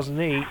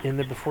 2008, and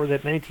then before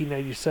that,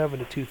 1997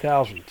 to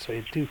 2000. So he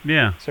had two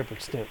Yeah,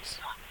 separate stints.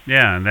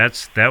 yeah. And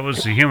that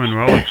was the human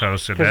roller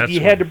coaster. Because That's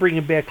you had to bring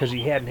him back because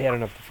he hadn't had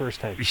enough the first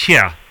time.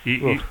 Yeah,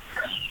 you Oof.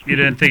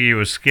 didn't think he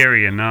was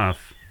scary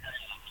enough.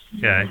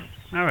 Okay,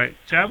 all right.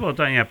 Job well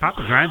done. Yeah,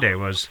 Papa Grande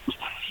was.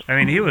 I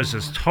mean, he was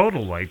just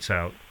total lights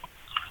out.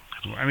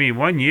 I mean,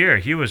 1 year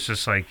he was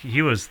just like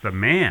he was the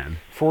man.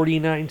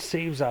 49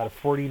 saves out of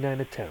 49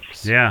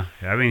 attempts. Yeah,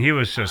 I mean he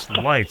was just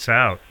lights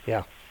out.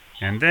 Yeah.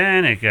 And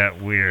then it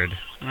got weird.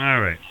 All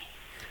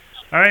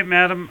right,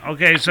 madam.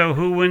 Okay, so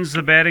who wins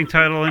the batting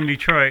title in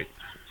Detroit?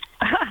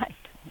 I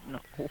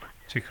don't know.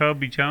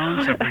 Jacoby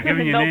Jones. I'm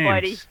giving you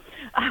Nobody. names.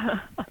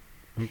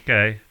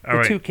 Okay. All The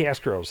right. two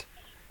Castros.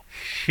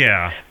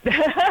 Yeah.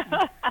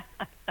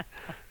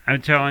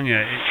 I'm telling you,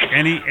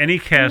 any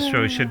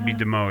Castro should be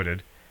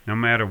demoted, no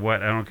matter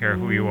what. I don't care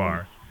who you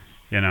are,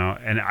 And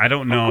I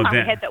don't know I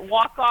that. had that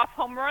walk-off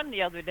home run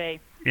the other day.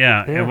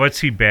 Yeah. Yeah. And what's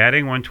he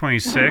batting?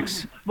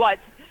 126. What?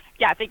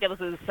 Yeah, I think it was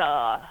his.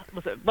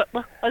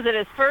 Was it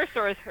his first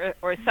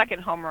or his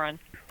second home run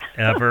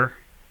Ever.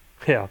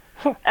 Yeah.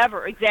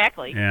 ever?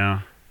 Exactly.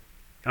 Yeah.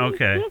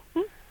 Okay.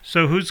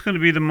 So who's going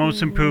to be the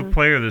most improved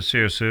player this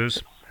year,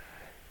 Suze?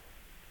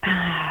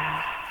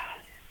 I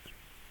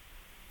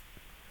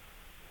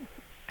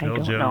Bill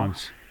don't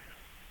Jones.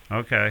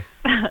 Okay.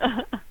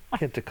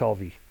 Kenta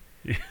Culvey.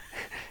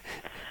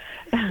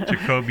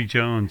 Jacoby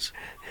Jones.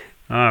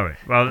 All right.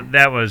 Well,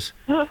 that was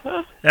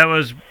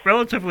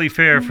relatively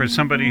fair for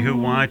somebody who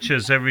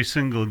watches every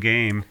single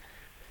game,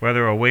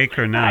 whether awake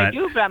or know. I not.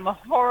 do, but I'm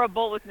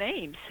horrible with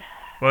names.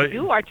 I Well,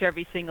 do watch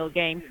every single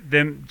game.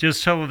 then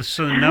just tell us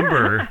the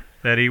number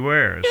that he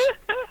wears.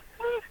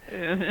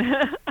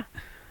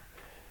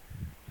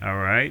 All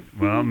right.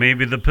 Well,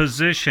 maybe the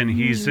position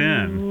he's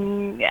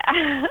in.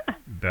 Yeah.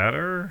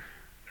 Better,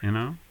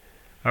 All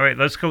right,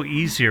 let's go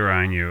easier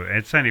on you.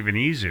 It's not even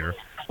easier.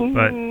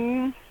 But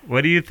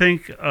what do you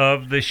think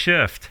of the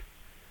shift?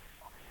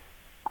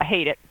 I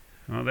hate it.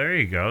 Well, there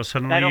you go.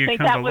 Suddenly I don't you think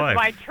come that to was life.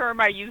 my term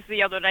I used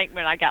the other night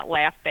when I got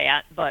laughed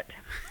at, but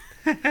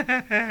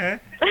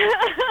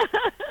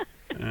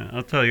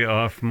I'll tell you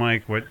off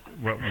mic what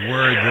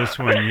word this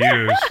one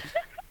used.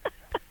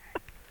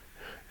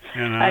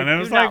 And I it do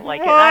was not like,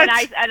 like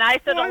what? it. And I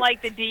still What? don't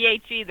like the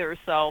DH either,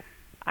 so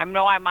I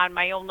know I'm on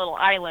my own little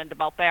island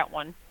about that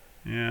one.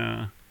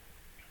 Yeah.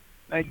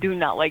 I do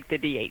not like the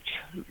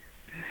DH.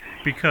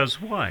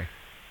 Because why?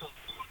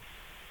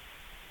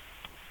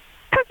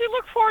 Because you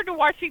look forward to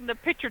watching the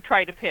pitcher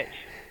try to pitch.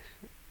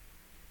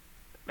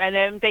 And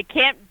then they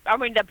can't,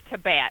 to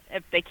bat.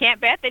 If they can't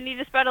bat, they need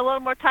to spend a little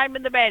more time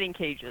in the batting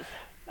cages.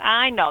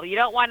 I know, you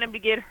don't want them to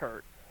get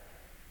hurt.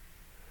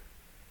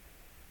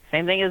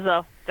 Same thing as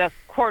the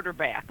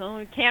quarterback. Oh,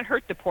 you can't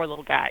hurt the poor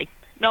little guy.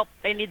 Nope,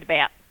 they need to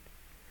bat.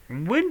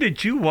 When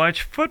did you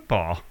watch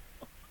football?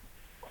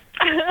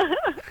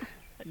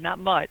 Not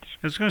much.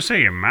 I was going to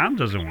say, your mom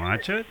doesn't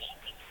watch it.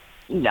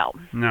 No.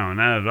 No,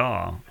 not at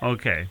all.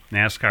 Okay.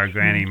 NASCAR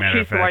Granny, matter She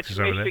of used to fact, watch is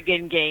over there.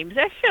 Michigan games.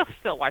 She'll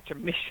still watch a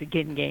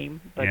Michigan game,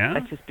 but Yeah?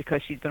 that's just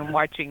because she's been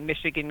watching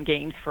Michigan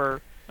games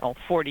for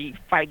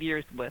 45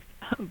 years with.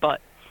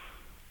 But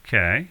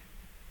Okay.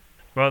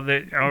 Well,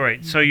 all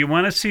right. So you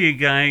want to see a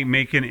guy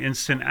make an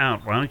instant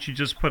out. Why don't you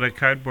just put a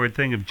cardboard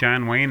thing of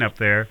John Wayne up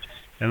there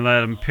and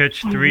let him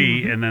pitch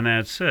three, and then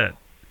that's it?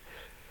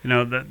 You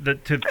know,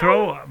 to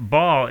throw a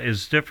ball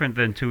is different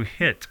than to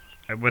hit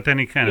with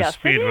any kind of Yes,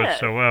 speed it is.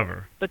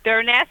 whatsoever. but they're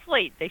an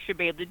athlete. They should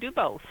be able to do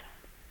both.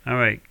 All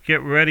right.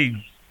 Get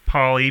ready,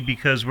 Paulie,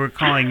 because we're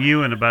calling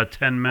you in about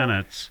 10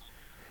 minutes.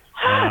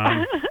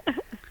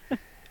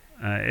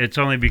 It's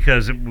only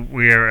because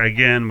we are,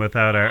 again,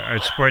 without our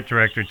sport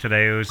director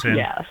today, who's in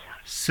Yes.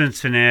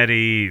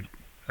 Cincinnati,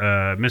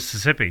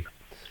 Mississippi.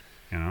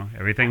 You know,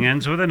 everything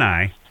ends with an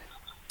I,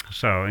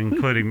 so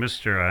including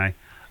Mr. I.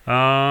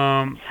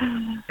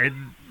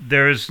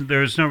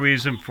 There's no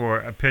reason for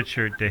a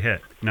pitcher to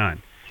hit,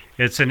 none.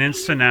 It's an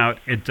instant out.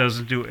 It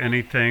doesn't do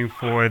anything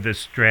for the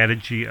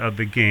strategy of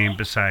the game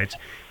besides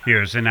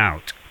here's an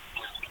out.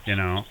 You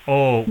know,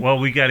 oh, well,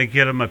 we got to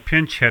get him a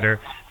pinch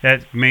hitter.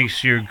 That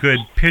makes your good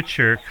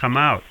pitcher come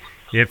out.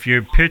 If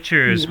your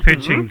pitcher is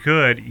pitching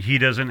good, he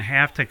doesn't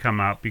have to come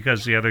out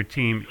because the other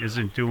team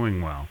isn't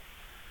doing well.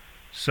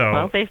 So,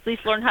 Well, they at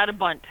least learn how to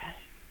bunt.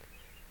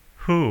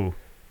 who?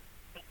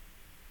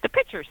 The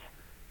pitchers.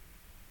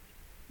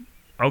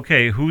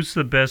 Okay, who's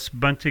the best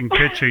bunting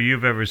pitcher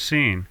you've ever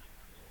seen?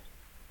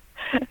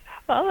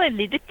 Well, they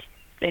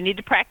need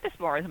to practice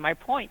more. Is my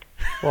point.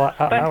 Well,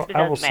 But it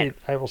I will doesn't say matter.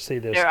 I will say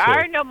this There too.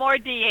 are no more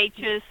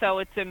DHs, so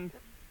it's a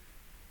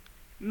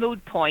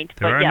mood point.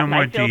 There but are yeah, no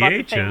more I feel about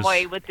the same DHs.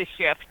 way with the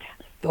shift.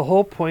 The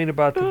whole point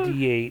about the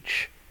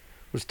DH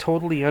was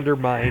totally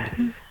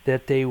undermined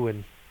that day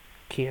when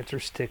Cancer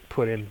Stick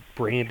put in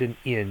Brandon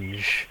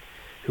Inge,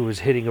 who was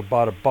hitting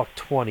about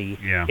 $120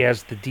 Yeah.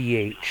 as the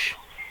DH,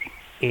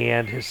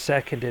 and his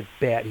second at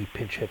bat he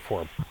pinch hit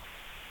for him.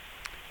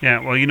 Yeah,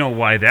 well, you know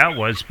why that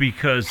was?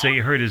 Because they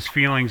hurt his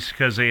feelings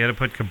because they had to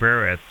put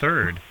Cabrera at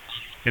third.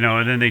 You know,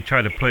 and then they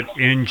tried to put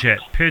Inge at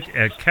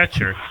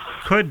catcher.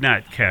 Could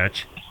not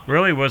catch.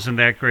 Really wasn't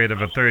that great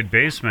of a third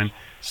baseman.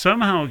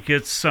 Somehow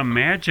gets some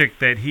magic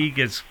that he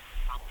gets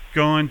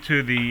going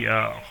to the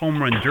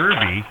home run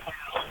derby.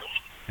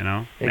 You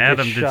know, It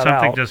Adam, gets did shut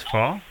something out. just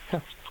fall?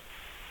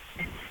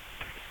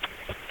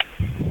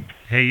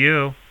 Hey,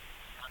 you.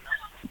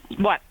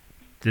 What?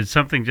 Did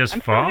something just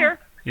I'm still fall? here.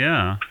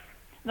 Yeah.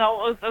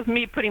 No, it was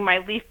me putting my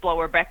leaf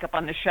blower back up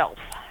on the shelf.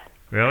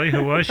 Really?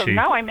 Who was So she?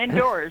 now I'm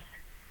indoors.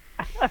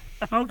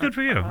 Oh, good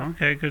for you.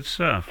 Okay, good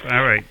stuff.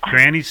 All right.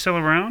 Granny's still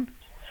around?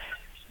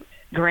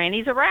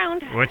 Granny's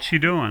around. What's she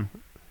doing?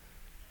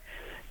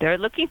 They're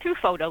looking through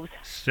photos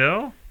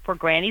Still? for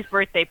Granny's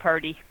birthday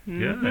party.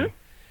 Mhm. Good.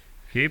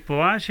 Keep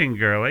watching,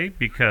 girlie,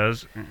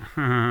 because...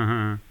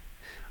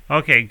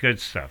 Okay, good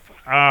stuff.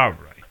 All right.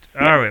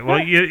 All right. Well,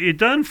 you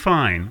done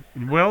fine.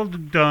 Well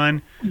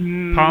done.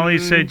 Polly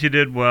said you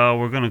did well.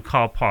 We're going to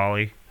call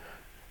Polly,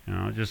 you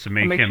know, just to I'll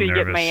make make him sure you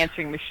nervous. get my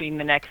answering machine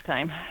the next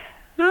time.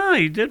 No,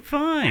 you did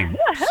fine.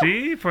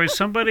 See, for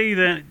somebody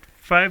that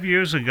 5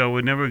 years ago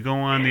would never go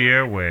on the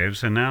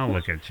airwaves, and now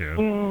look at you.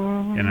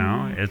 You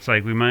know, it's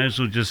like we might as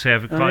well just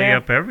have it call you Yeah.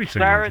 up every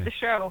single Star day. of the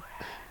show.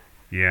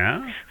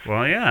 Yeah.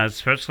 Well, yeah,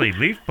 especially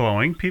leaf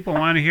blowing. People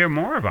want to hear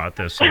more about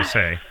this, they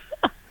say.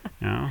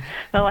 You know?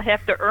 Well, I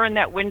have to earn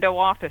that window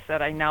office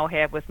that I now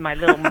have with my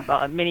little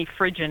mini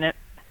fridge in it.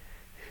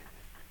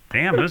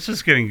 Damn, this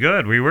is getting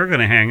good. We were going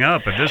to hang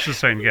up, but this is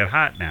starting to get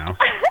hot now.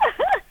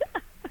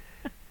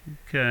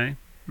 Okay.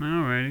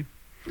 All righty.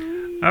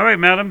 All right,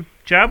 madam.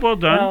 Job well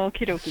done.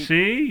 Okie dokie.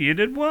 See, you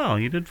did well.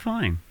 You did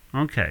fine.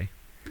 Okay.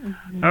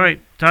 All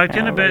right. Talk to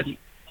you in a bit.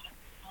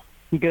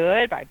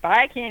 Good.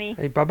 Bye-bye, Kenny.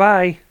 Hey,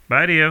 bye-bye.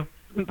 Bye to you.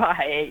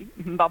 Bye.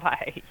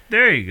 Bye-bye.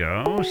 There you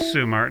go.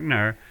 Sue Martin,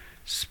 our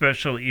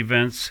special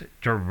events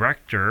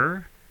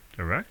director.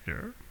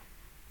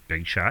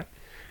 Big shot.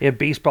 And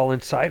Baseball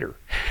Insider.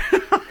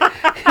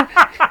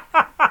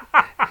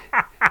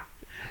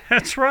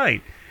 That's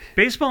right.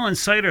 Baseball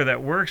insider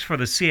that works for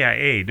the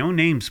CIA. No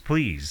names,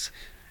 please.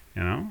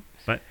 You know?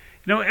 But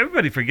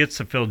everybody forgets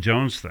the Phil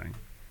Jones thing.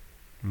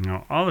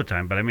 All the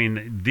time. But I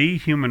mean, the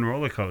human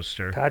roller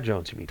coaster. Todd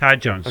Jones, you mean?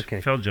 Todd Jones.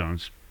 Okay. Phil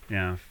Jones.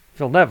 Yeah.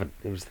 Phil Nevin.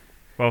 It was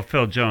Well,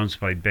 Phil Jones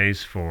played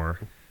bass for.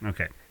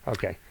 Okay.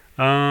 okay.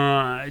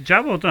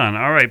 Job well done.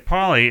 All right,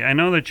 Paulie, I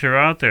know that you're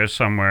out there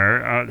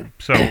somewhere.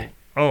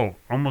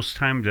 Almost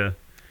time to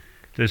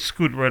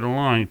scoot right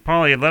along.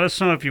 Paulie, let us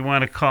know if you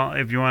want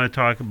to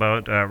talk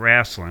about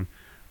wrestling.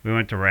 We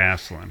went to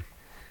wrestling.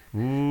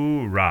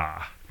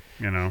 Ooh-rah.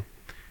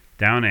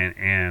 Down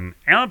in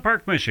Allen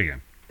Park,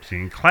 Michigan,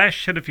 seeing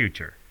Clash of the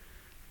Future.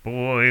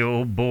 Boy,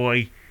 oh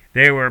boy,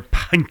 they were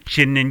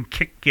punching and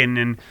kicking,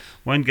 and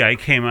one guy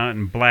came out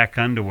in black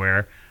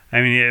underwear.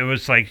 I mean, it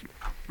was like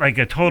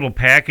a total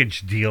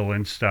package deal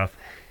and stuff.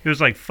 He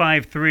was like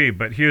 5'3",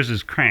 but here's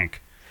his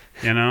crank,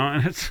 and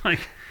it's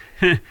like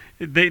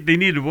they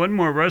needed one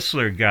more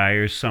wrestler guy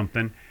or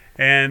something,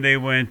 and they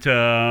went,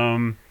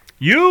 but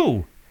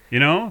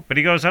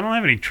he goes, I don't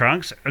have any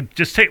trunks.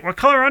 Just take, what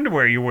color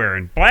underwear are you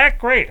wearing? Black?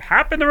 Great.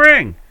 Hop in the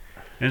ring.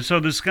 And so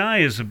this guy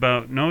is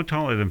about no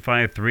taller than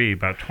 5'3",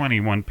 about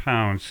 21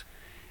 pounds,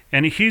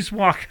 and he's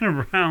walking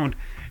around,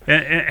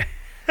 and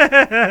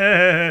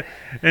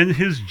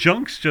his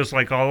junk's just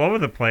like all over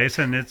the place,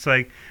 and it's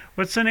like,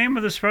 what's the name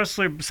of this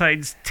wrestler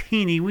besides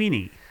Teeny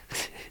Weeny?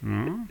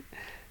 No.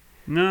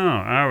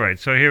 All right,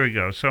 so here we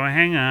go. So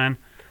hang on.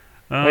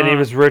 My name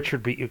is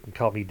Richard, but you can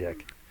call me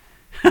Dick.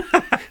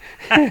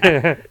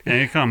 And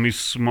you call me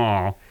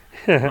small.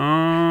 You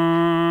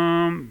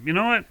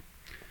know what?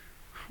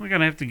 We're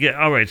going to have to get...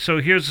 All right, so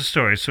here's the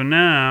story. So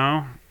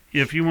now,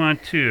 if you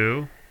want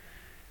to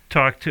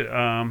talk to...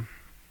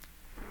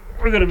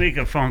 we're going to make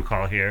a phone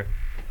call here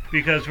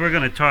because we're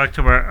going to talk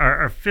to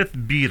our fifth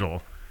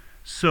Beatle.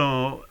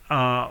 So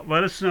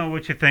let us know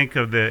what you think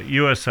of the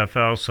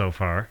USFL so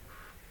far.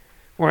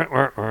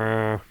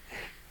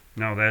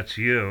 No, that's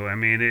you. I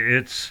mean,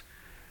 it's...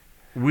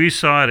 We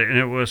saw it, and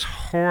it was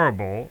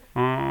horrible.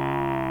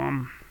 So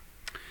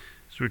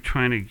we're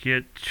trying to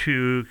get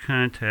to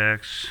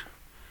contacts.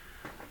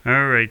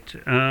 All right.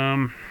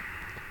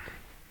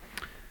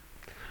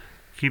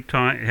 Keep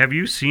talking. Have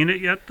you seen it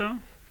yet, though?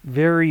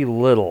 Very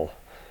little.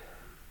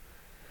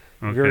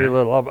 Okay. Very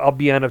little. I'll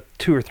be on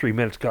 2 or 3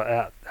 minutes.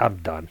 I'm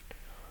done.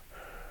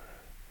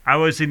 I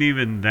wasn't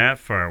even that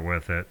far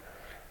with it.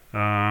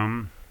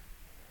 And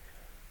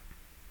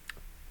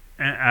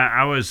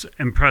I was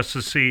impressed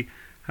to see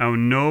how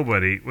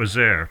nobody was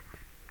there.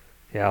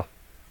 Yeah.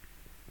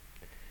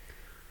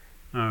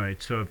 All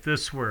right, so if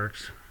this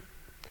works.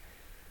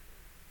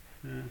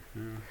 And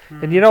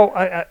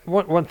I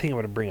one thing I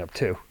want to bring up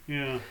too.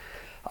 Yeah.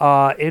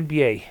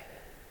 NBA.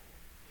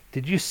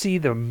 Did you see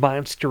the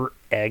monster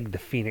egg the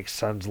Phoenix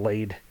Suns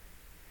laid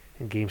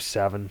in Game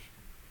 7?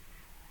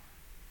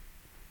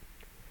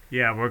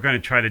 Yeah, we're going to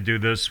try to do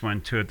this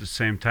one too at the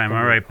same time. Okay,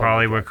 All right, hold on,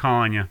 Paulie, we're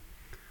calling you.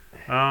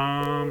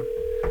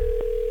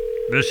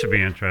 This should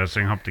be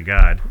interesting. Hope to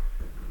God.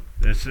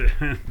 This is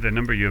the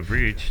number you have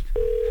reached.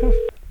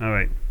 All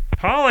right,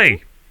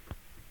 Paulie.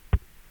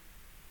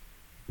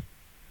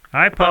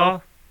 Hi,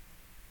 Paul.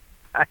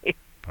 Hi.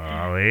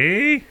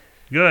 Paulie.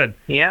 Good.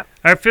 Yep.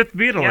 Our fifth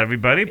Beatle, Yep.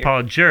 everybody.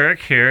 Paul Jurek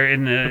here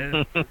in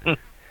the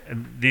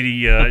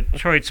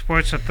Detroit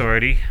Sports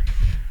Authority.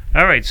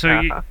 All right,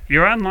 so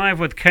you're on live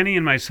with Kenny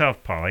and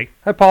myself, Paulie.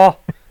 Hi, Paul.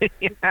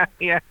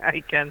 yeah,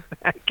 I can.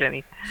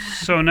 Kenny.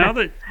 So now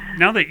that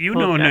you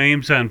know Okay.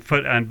 names on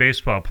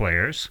baseball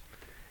players,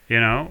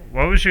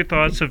 what was your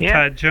thoughts of Yeah.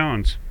 Todd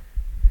Jones?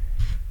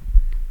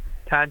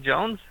 Todd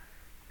Jones,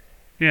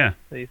 Yeah.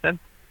 what you said?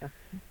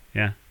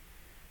 Yeah.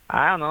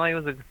 I don't know. He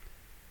was a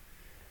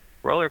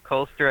roller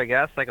coaster, I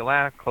guess, like a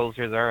lot of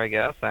coasters are, I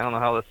guess. I don't know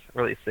how to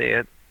really say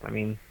it. I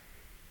mean,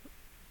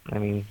 I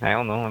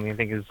don't know. I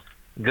think it's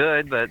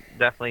good, but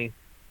definitely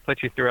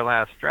put you through a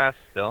lot of stress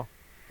still.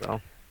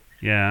 So,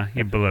 Yeah,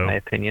 he blew. my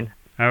opinion.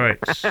 All right.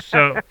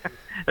 So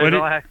There's a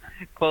lot of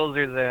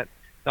closers that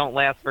don't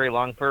last very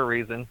long for a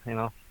reason,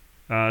 Senior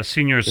We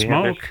have this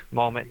Smoke.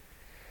 moment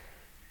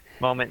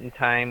in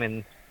time,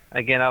 and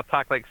again, I'll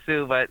talk like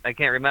Sue, but I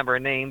can't remember a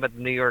name. But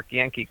the New York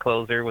Yankee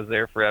closer was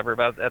there forever.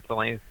 But that's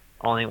the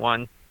only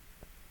one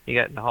he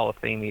got in the Hall of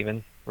Fame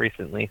even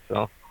recently.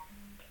 So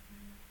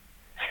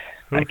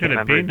Who I could can't it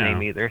remember be his name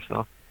now? either.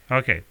 So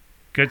Okay.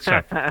 Good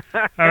stuff. All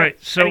right.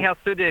 So anyhow,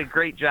 Sue did a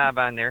great job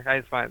on there. I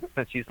just want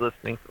since she's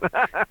listening.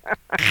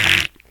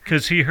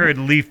 because he heard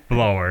leaf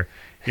blower,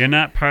 you're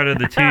not part of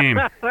the team.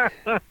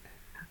 All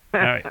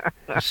right.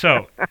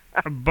 So,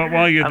 but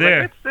while you're I'm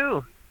there. like, it's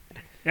Sue.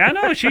 Yeah, I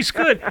know, she's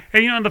good.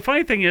 And, the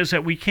funny thing is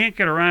that we can't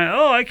get around,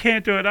 I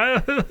can't do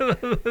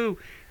it.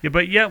 Yeah,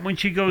 but yet when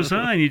she goes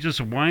on, you just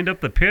wind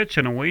up the pitch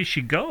and away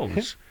she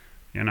goes.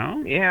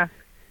 Yeah.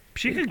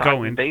 She could Talking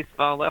go in.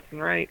 baseball left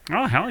and right,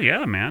 Oh, hell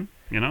yeah, man.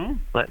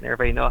 letting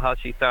everybody know how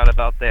she thought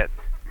about that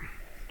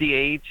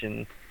DH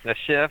and the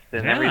shift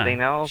and Yeah.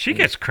 everything else. She and-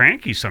 gets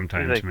cranky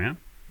sometimes, like- man.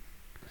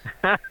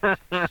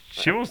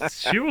 She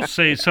will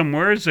say some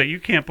words that you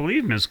can't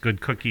believe Miss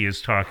Good Cookie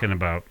is talking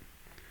about.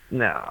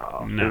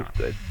 No, No.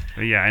 Sue's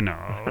good. Yeah, I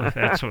know.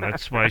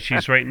 That's why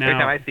she's right Every time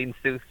now. I've seen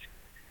Sue,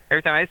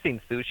 every time I've seen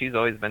Sue, she's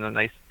always been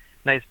a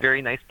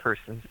very nice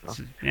person.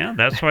 So. Yeah,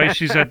 that's why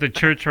she's at the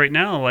church right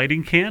now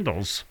lighting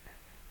candles.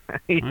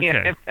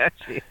 Yeah, I bet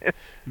she is.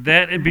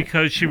 That and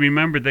because she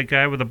remembered that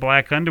guy with the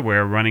black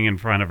underwear running in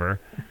front of her.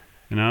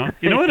 You know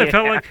what?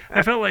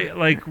 I felt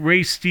like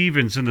Ray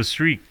Stevens in the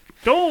street.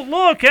 Don't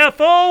look,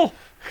 Ethel.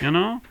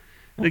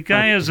 The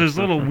guy has his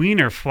little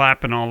wiener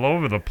flapping all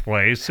over the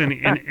place,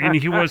 and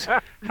he was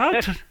how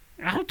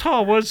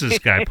tall was this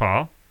guy,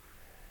 Paul?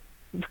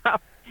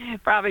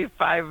 Probably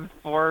 5'4",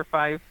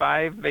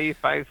 5'5", maybe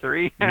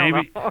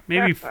 5'3".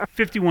 Maybe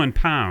 51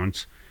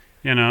 pounds.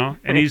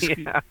 And he's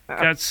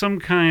got some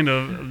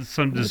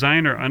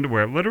designer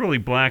underwear, literally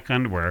black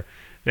underwear,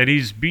 that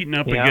he's beating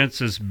up against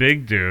this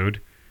big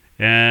dude.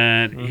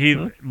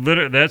 And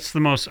that's the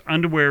most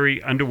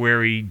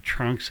underweary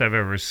trunks I've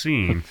ever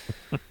seen.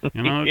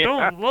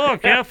 Don't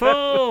look,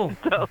 Ethel!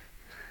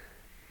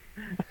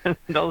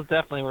 Those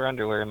definitely were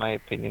underwear, in my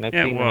opinion. I've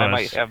It seen them. I was.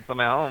 might have some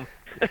at home.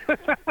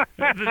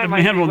 The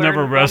man will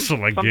never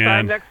wrestle again.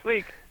 Sometime next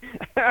week.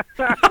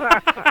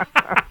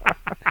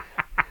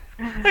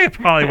 He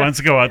probably wants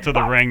to go out to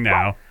the ring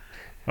now.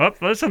 Oh,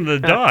 listen to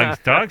the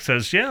dog. Dog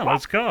says, yeah,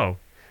 let's go.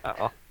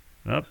 Uh-oh.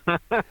 Oh,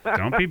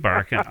 don't be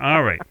barking.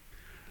 All right.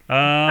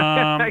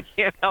 I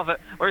can't help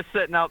it. We're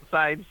sitting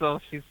outside, so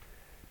she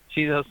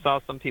just saw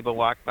some people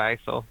walk by,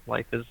 so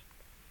life is...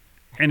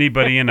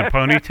 Anybody in a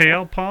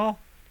ponytail, Paul?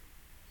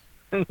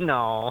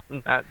 No,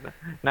 not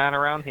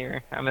around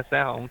here. I'm at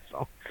home,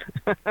 so...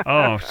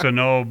 Oh, so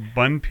no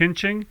bun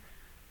pinching?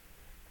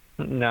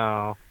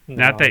 No.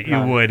 Not that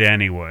you would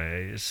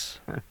anyways.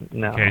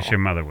 No. In case your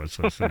mother was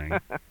listening.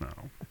 No.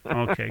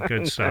 Okay,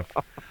 good stuff.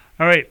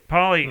 All right,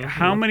 Paulie,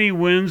 how many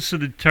wins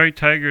did the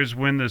Tigers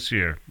win this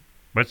year?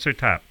 What's their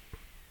top?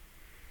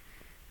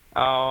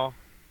 Oh,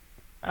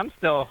 I'm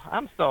still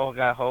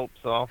got hope,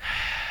 so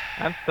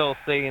I'm still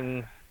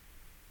saying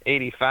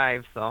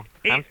 85, so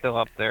I'm still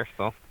up there,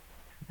 so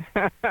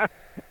All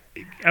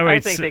right, I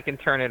think they can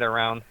turn it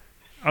around.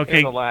 Okay.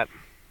 There's a lot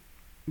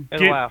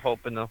of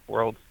hope in the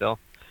world still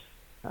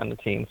on the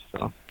team,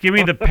 so. Give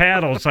me the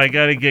paddles. I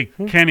got to get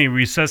Kenny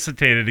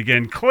resuscitated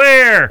again.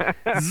 Clear!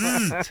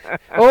 Zzz.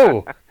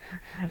 Oh,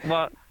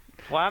 Well,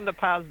 I'm the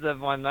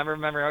positive one. I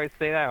always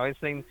say that.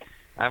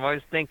 I'm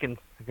always thinking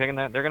they're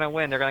gonna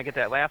win. They're gonna get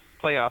that last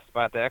playoff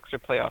spot, the extra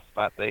playoff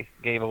spot they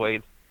gave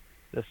away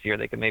this year.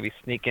 They can maybe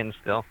sneak in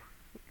still.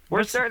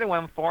 We're starting to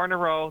win 4 in a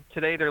row.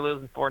 Today they're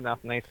losing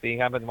 4-0. I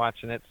see. I've been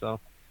watching it, so.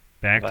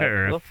 Back to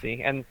earth. We'll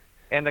see. And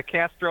the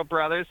Castro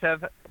brothers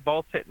have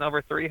both hitting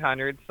over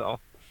 300, so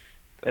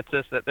it's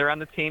just that they're on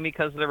the team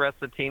because the rest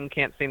of the team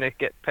can't seem to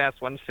get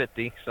past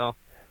 150. So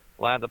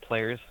a lot of the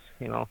players,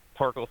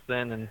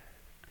 Torkelson and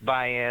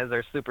Baez,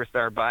 our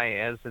superstar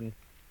Baez, and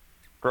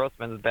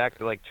Grossman is back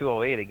to like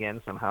 208 again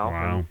somehow.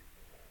 Wow.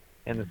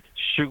 And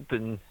Shoop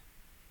and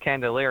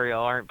Candelario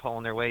aren't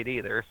pulling their weight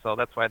either, so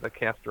that's why the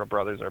Castro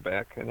brothers are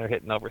back, and they're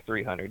hitting over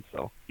 300.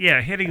 So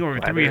Yeah, hitting over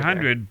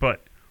 300,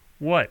 but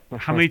what?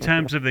 How many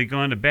times have they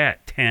gone to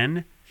bat?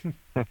 10?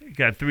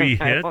 Got 3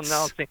 hits? I don't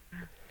know.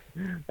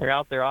 They're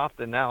out there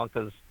often now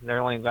because they're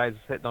the only guys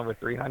hitting over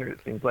 300,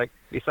 it seems like,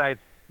 besides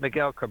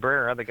Miguel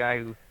Cabrera, the guy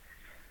who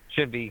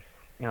should be,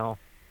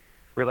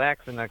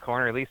 relaxed in that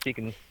corner. At least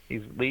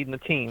he's leading the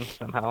team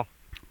somehow.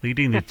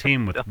 Leading the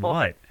team with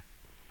what?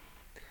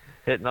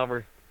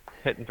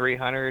 Hitting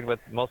 300 with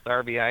most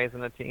RBIs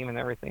in the team and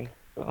everything.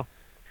 So,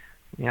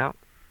 yeah.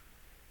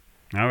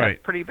 All right.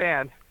 That's pretty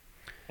bad.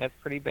 That's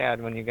pretty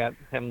bad when you got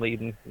him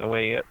leading the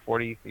way at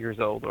 40 years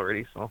old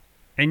already. So.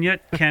 And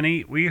yet,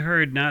 Kenny, we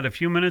heard not a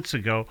few minutes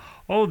ago,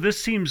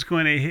 this team's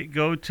going to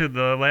go to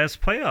the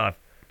last playoff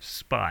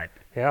spot.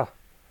 yeah.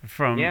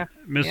 From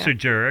Mr.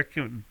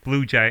 Jurek,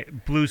 Blue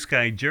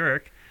Sky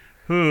Jurek,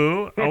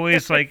 who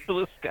always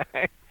Blue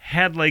Sky.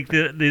 had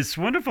this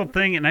wonderful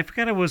thing, and I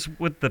forgot it was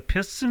with the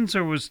Pistons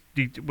or was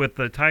with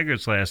the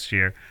Tigers last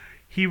year.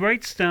 He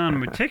writes down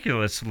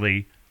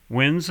meticulously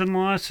wins and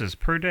losses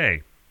per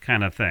day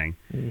kind of thing,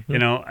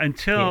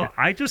 until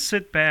I just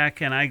sit back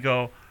and I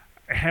go,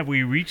 have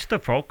we reached the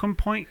fulcrum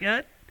point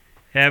yet?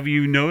 Have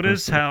you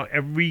noticed how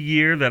every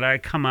year that I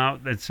come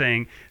out that's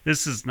saying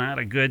this is not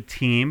a good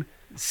team,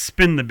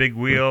 spin the big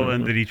wheel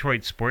in the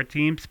Detroit sport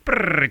teams,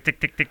 brrr, tick,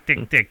 tick, tick,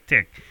 tick, tick,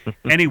 tick.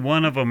 Any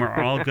one of them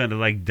are all going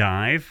to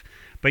dive.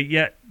 But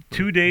yet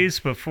 2 days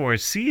before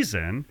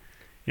season,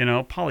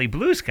 Paulie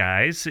Blue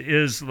Skies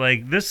is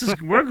like,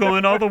 we're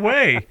going all the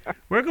way.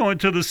 We're going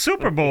to the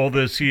Super Bowl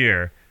this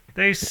year.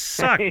 They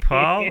suck,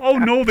 Paul. Oh,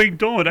 no, they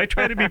don't. I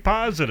try to be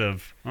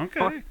positive.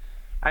 Okay.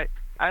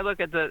 I look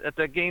at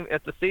the game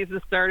at the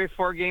season started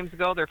 4 games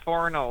ago. They're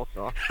 4-0.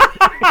 So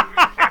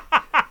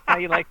how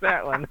you like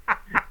that one?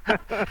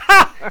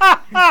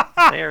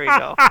 There we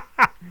go.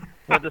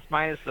 We'll just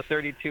minus the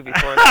 32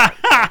 before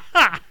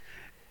that.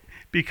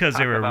 Because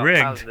they were Talk about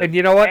rigged. positive And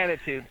you know what?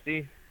 Attitude,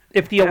 see?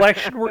 If the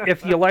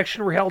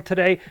election were held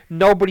today,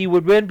 nobody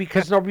would win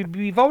because nobody would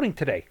be voting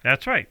today.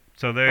 That's right.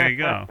 So there you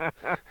go.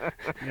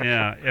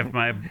 Yeah, if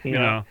my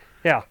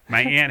Yeah.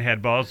 my aunt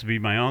had balls to be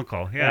my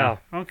uncle. Yeah.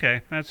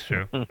 Okay, that's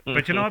true.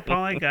 But you know what,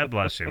 Paulie? God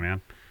bless you,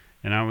 man.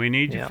 We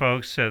need you Yeah.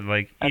 folks to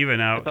even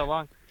It's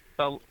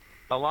out.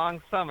 a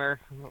long summer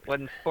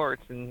in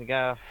sports, and you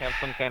gotta have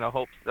some kind of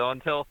hope still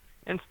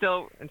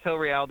until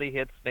reality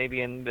hits,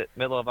 maybe in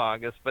middle of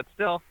August. But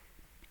still,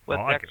 with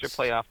the extra August.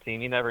 playoff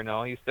team, you never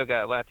know. You still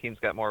got a lot of teams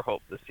got more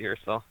hope this year.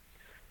 So,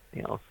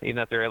 even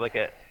if they're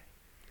at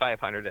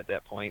 500 at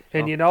that point.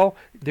 And so.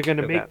 they're going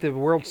to Still make got- the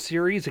World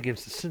Series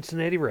against the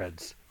Cincinnati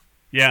Reds.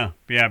 Yeah,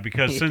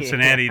 because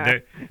Cincinnati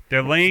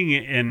they're laying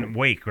in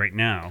wake right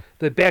now.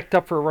 They backed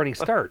up for a running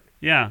start.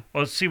 Yeah.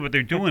 Well, see what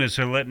they're doing is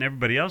they're letting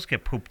everybody else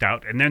get pooped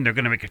out, and then they're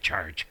going to make a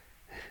charge.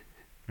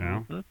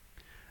 Mhm.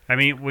 I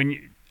mean, when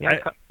you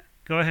Yeah,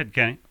 go ahead,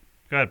 Kenny.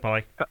 Go ahead,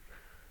 Polly.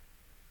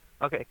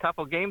 Okay, a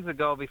couple games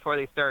ago, before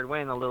they started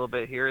winning a little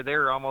bit here, they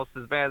were almost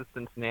as bad as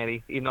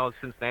Cincinnati, even though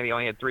Cincinnati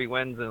only had 3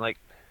 wins and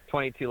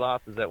 22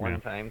 losses at one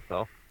time.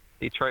 So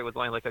Detroit was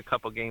only a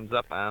couple games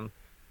up on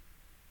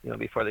them,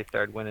 before they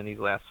started winning these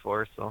last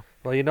 4. So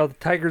Well, the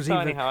Tigers So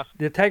even anyhow.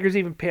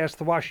 passed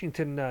the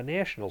Washington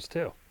Nationals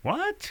too.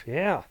 What?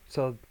 Yeah,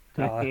 so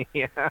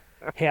yeah,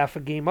 half a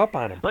game up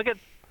on them. look at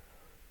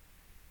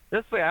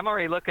this way. I'm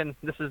already looking.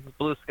 This is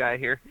blue sky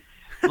here.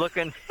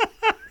 Looking.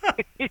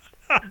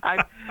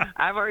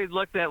 I've already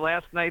looked at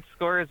last night's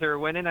scores. They're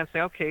winning. I'm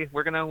saying, okay,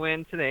 we're gonna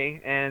win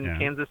today, and Yeah.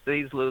 Kansas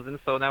City's losing.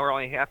 So now we're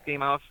only half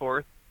game out of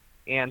 4th,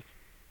 and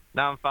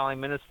now I'm following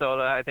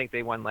Minnesota. I think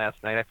they won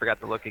last night. I forgot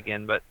to look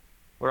again, but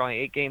we're only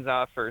 8 games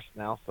out of 1st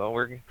now. So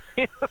we're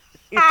you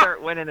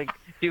start winning a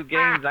few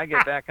games, I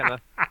get back on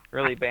the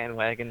really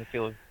bandwagon and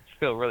feel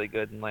really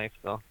good in life.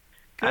 So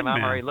Good I'm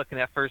man. already looking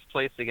at 1st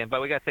place again.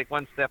 But we got to take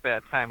one step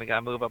at a time. We got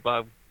to move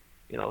above,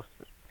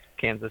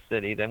 Kansas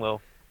City. Then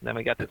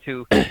we got the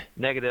 2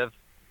 negative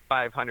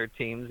 500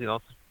 teams.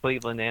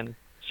 Cleveland and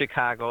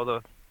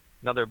Chicago,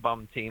 another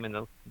bum team in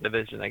the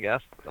division, I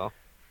guess. So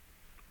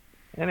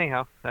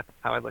anyhow, that's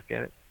how I look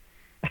at it.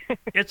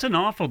 It's an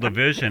awful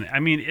division. I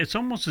mean, it's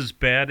almost as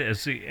bad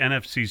as the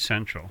NFC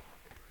Central,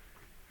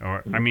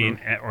 or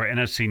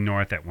NFC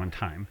North at one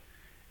time.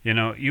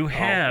 You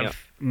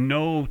have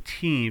no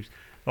teams.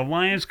 The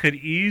Lions could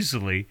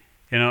easily,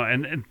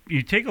 and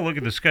you take a look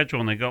at the schedule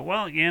and they go,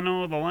 well,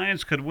 the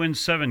Lions could win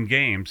 7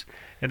 games,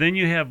 and then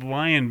you have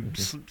Lion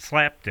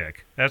Slapdick.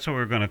 That's what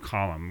we're going to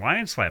call them,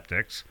 Lion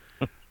Slapdicks.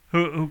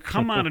 Who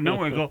come out of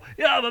nowhere and go,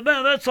 yeah, but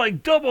man, that's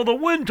like double the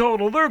win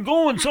total. They're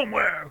going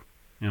somewhere.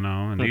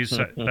 And these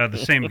are the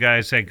same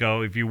guys that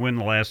go, if you win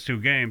the last 2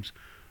 games,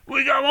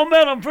 we got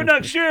momentum for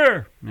next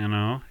year.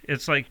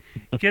 It's like,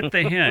 get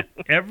the hint.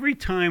 Every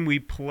time we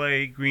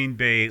play Green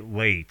Bay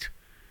late,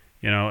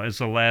 it's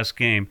the last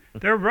game,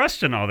 they're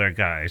resting all their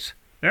guys.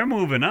 They're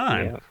moving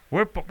on. Yeah.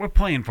 We're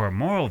playing for a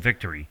moral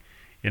victory,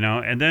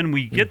 and then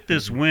we get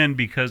this win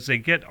because they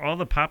get all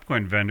the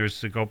popcorn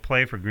vendors to go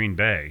play for Green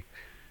Bay,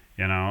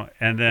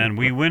 and then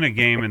we win a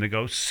game and they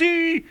go,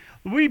 see,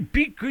 we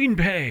beat Green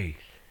Bay.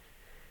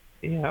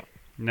 Yeah.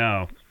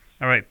 No.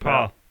 All right,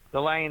 Paul. The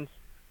Lions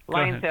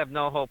ahead. have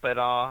no hope at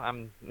all.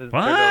 They're the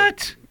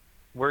What?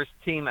 worst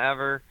team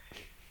ever.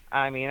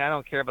 I mean, I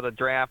don't care about the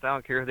draft. I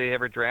don't care who they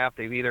ever draft.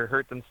 They've either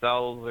hurt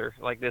themselves or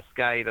like this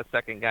guy, the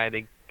second guy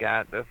they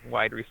got, the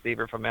wide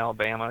receiver from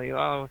Alabama.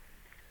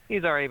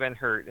 He's already been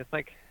hurt. It's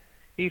like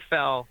he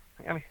fell.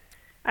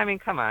 I mean,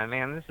 come on,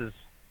 man. This is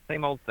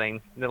same old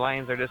thing. The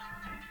Lions are just.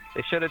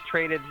 They should have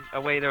traded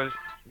away those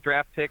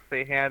draft picks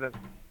they had.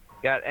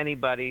 Got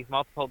anybody,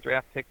 multiple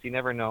draft picks. You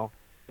never know.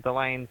 But the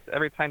Lions,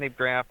 every time they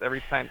draft,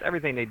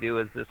 everything they do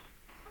is just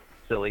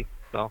silly.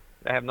 So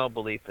I have no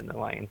belief in the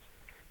Lions.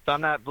 So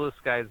I'm not blue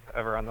skies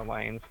ever on the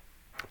Lions.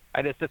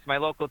 It's my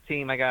local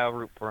team. I gotta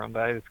root for them,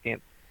 but I just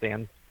can't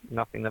stand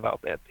nothing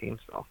about that team.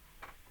 So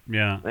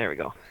Yeah. there we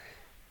go.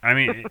 I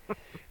mean,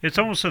 it's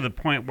almost to the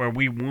point where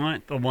we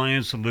want the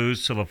Lions to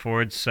lose till the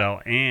Fords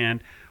sell,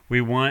 and we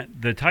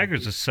want the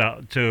Tigers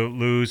to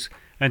lose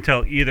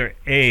until either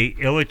A,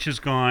 Illich is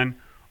gone,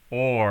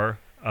 or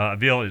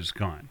Avila is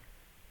gone.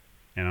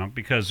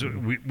 Because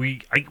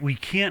we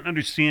can't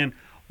understand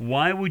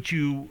why would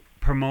you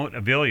promote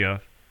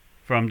Avila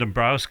from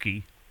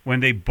Dombrowski when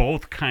they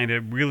both kind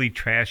of really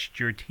trashed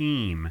your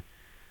team.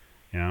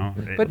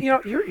 But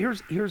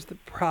here's the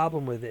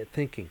problem with it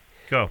thinking.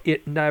 Go.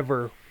 It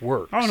never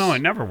works. Oh no,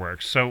 it never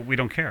works. So we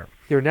don't care.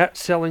 They're not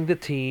selling the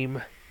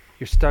team.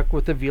 You're stuck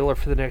with Avila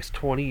for the next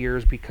 20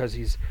 years because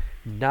he's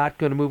not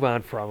going to move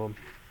on from him.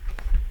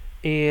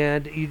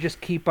 And you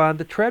just keep on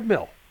the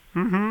treadmill.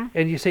 Mm-hmm.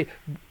 And you say,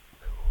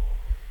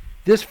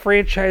 this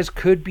franchise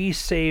could be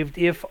saved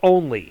if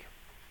only.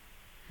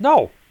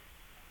 No.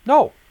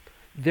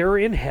 They're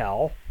in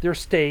hell. They're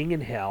staying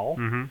in hell.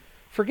 Mm-hmm.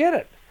 Forget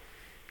it.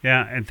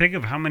 Yeah, and think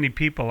of how many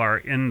people are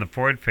in the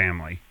Ford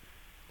family.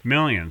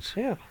 Millions.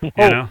 Yeah.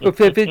 know? If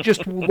they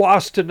just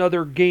lost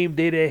another game,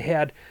 they'd have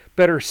had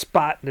better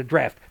spot in the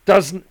draft.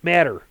 Doesn't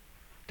matter.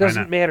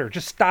 Doesn't matter.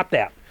 Just stop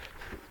that.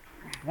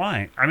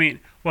 Why? I mean,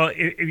 well,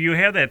 if you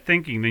have that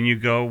thinking, then you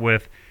go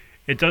with,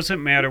 it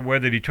doesn't matter where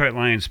the Detroit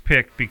Lions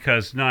pick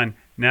because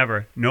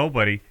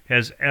nobody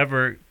has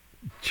ever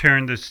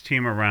turned this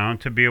team around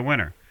to be a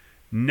winner.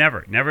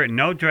 Never.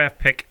 No draft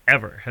pick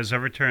ever has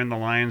ever turned the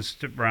Lions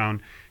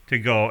around to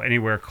go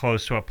anywhere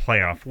close to a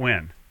playoff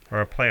win or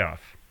a playoff.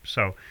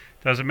 So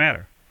it doesn't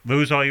matter.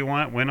 Lose all you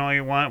want, win all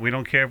you want. We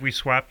don't care if we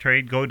swap,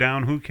 trade, go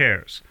down. Who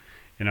cares?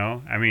 You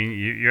know, I mean,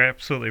 you're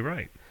absolutely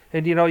right.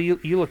 And, you know, you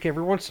look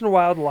every once in a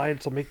while, the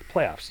Lions will make the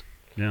playoffs.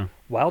 Yeah.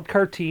 Wild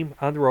card team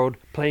on the road,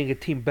 playing a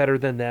team better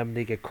than them,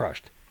 they get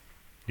crushed.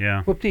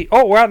 Yeah. Whoop-dee.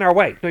 Oh, we're on our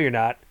way. No, you're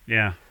not.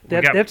 Yeah.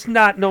 That's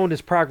not known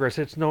as progress.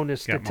 It's known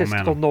as Got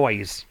statistical momentum.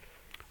 noise.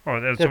 Oh,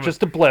 that's That's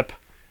just a blip.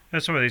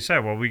 what they said.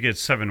 Well, we get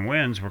 7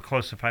 wins. We're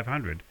close to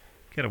 500.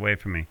 Get away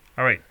from me.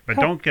 All right. But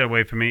Huh. don't get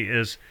away from me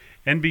is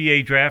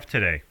NBA draft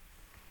today.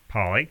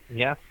 Paulie.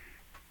 Yeah.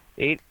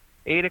 8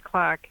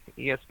 o'clock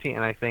ESPN,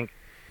 I think.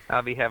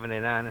 I'll be having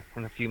it on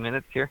in a few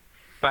minutes here.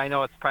 But I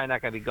know it's probably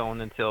not going to be going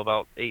until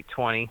about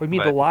 8:20. We mean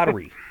but the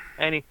lottery.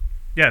 Any,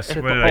 Yes. Is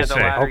it What the- did oh, I the say?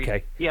 lottery.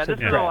 Okay. Yeah, So this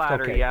is the draft,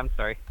 lottery. okay. Yeah, I'm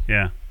sorry.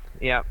 Yeah.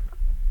 Yeah.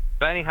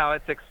 But anyhow,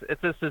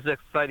 this is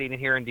exciting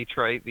here in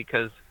Detroit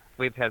because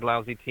we've had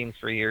lousy teams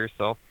for years,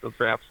 so the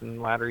drafts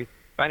and lotteries.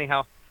 But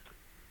anyhow,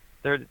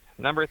 they're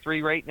number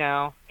 3 right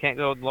now. Can't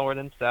go lower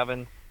than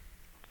 7.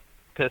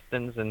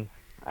 Pistons, and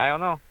I don't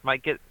know.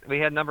 We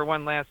had number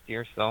 1 last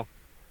year, so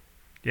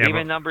Yeah. even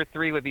but- number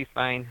 3 would be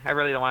fine. I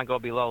really don't want to go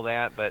below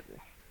that, but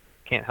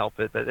can't help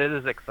it. But it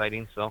is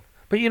exciting, so.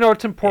 But, you know,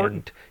 it's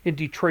important in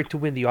Detroit to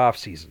win the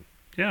offseason.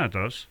 yeah, it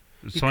does.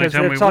 It's the only Because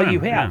time that's we all win. you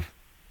have. Yeah.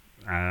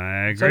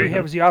 I That's all you agree.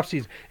 have is the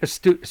offseason. As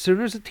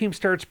soon as the team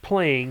starts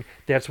playing,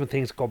 that's when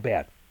things go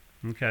bad.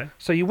 Okay.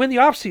 So you win the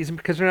offseason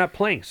because they're not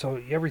playing.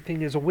 So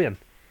everything is a win.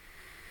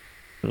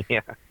 Yeah.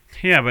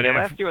 Yeah, but Yeah, if,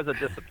 last year was a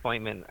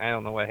disappointment. I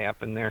don't know what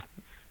happened there.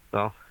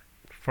 So.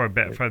 for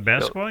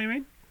basketball, you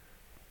mean?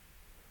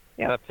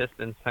 Yeah, the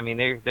Pistons. I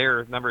mean,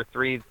 they're number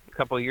 3 a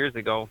couple of years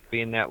ago,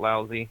 being that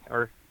lousy,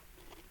 or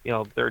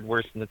third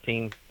worst in the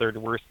team, third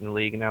worst in the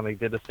league, and now they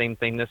did the same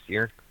thing this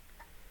year.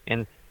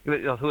 And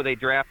who they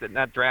drafted,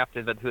 not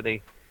drafted, but who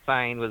they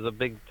signed was a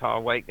big,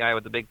 tall, white guy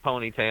with a big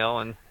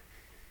ponytail,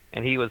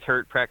 and he was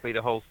hurt practically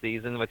the whole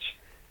season, which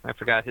I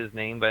forgot his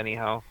name, but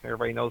anyhow,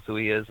 everybody knows who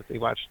he is if they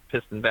watch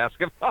Piston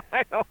basketball.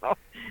 I don't know,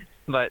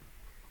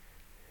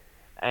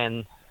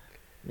 and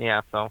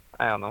yeah, so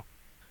I don't know.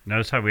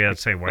 Notice how we had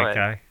to say white But-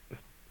 guy?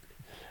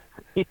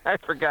 I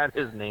forgot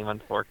his name,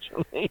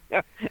 unfortunately.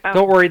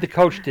 Don't worry, the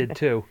coach did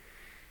too.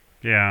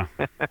 Yeah.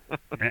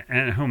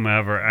 and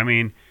whomever. I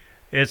mean,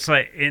 it's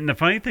like, and the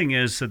funny thing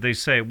is that they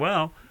say,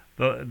 well,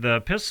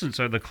 the Pistons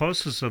are the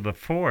closest of the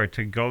 4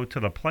 to go to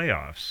the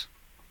playoffs.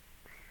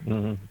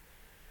 Mhm.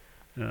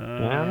 I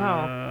don't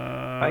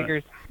know.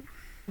 Tigers.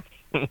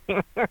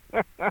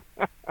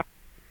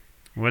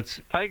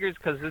 What's Tigers,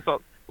 because it's a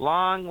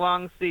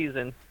long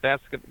season. But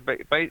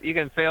you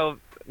can fail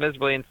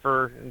miserably in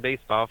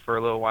baseball for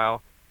a little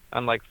while,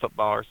 unlike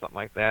football or something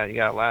like that. You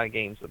got a lot of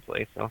games to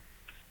play, so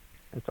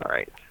it's all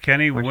right.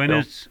 Kenny? We're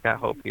When still got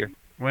hope here.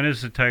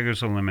 is the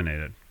Tigers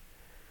eliminated?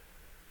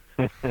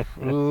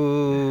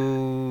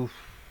 Ooh,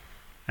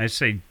 I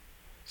say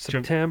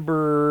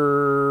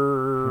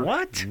September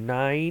What?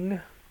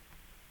 9.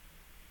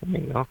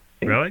 There you go.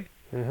 really.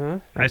 Uh-huh.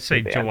 I say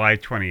too bad. July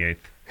 28th.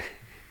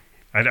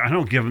 I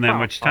don't give them that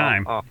much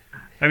time. Oh.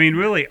 I mean,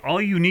 really,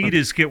 all you need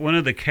is get one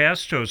of the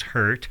Castros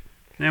hurt,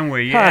 then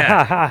where you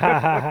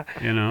at?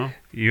 You know,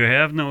 you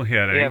have no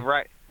hitting.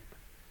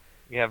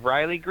 You have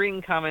Riley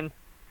Green coming.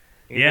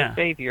 He's Yeah. a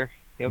savior.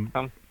 He'll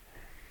come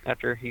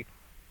after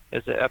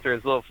after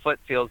his little foot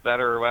feels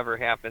better or whatever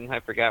happened. I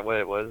forgot what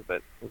it was,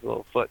 but his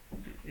little foot.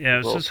 Yeah,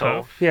 it's little just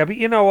toe. tough. Yeah, but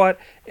you know what?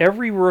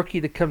 Every rookie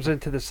that comes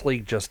into this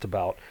league, just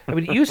about. I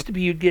mean, it used to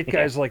be you'd get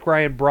guys like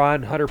Ryan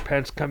Braun, Hunter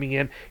Pence coming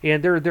in,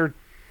 and they're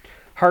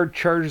hard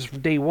charges from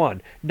day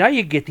one. Now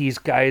you get these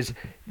guys,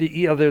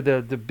 they're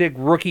the big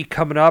rookie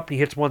coming up, and he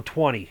hits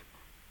 120.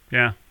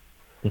 Yeah.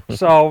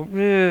 So,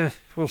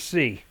 we'll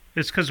see.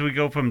 It's because we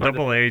go from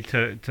double A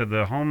to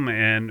the home,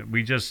 and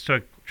we just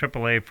took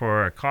triple A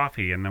for a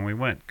coffee, and then we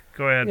went.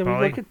 Go ahead, Yeah, we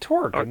Paulie. look at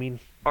Torque. I mean,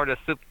 Or the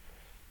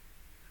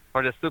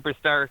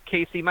superstar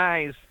Casey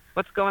Mize.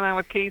 What's going on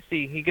with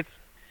Casey? He gets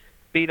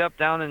beat up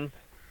down in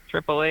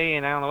AAA,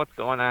 and I don't know what's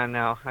going on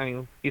now. I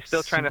mean, he's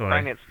still trying to Simply.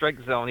 find that strike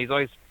zone. He's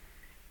always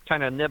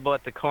trying to nibble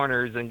at the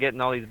corners and getting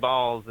all these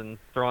balls and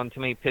throwing too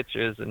many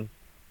pitches, and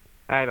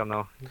I don't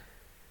know.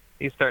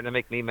 He's starting to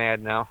make me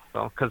mad now.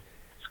 So, because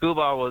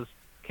Schoolball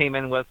came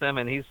in with him,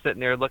 and he's sitting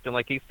there looking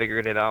like he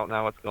figured it out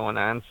now. What's going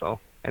on? So,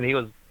 and he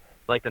was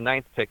like the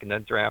 9th pick in the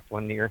draft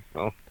one year.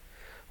 So,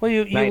 well,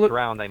 you 9th look.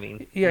 round, I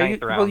mean. Yeah,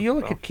 9th round, you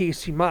look so. at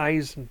Casey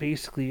Mize, and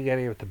basically you got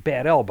him with a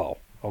bad elbow,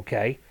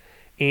 okay?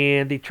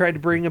 And they tried to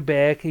bring him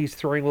back. He's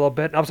throwing a little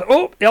bit. And I was like,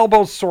 oh,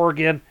 elbow's sore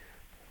again.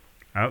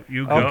 Out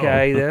you go.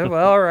 Okay, then,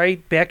 well, all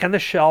right, back on the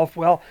shelf.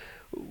 Well,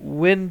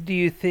 when do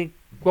you think?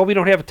 Well, we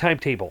don't have a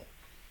timetable.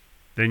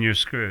 Then you're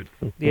screwed.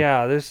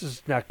 Yeah, this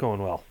is not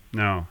going well.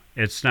 No,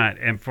 it's not.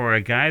 And for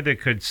a guy that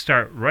could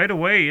start right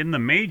away in the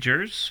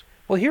majors,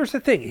 Well, here's the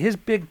thing. His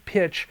big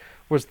pitch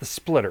was the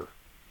splitter.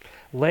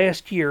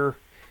 Last year,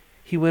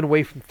 he went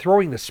away from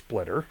throwing the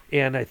splitter,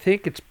 and I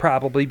think it's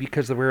probably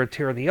because of the wear and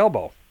tear in the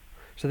elbow.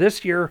 So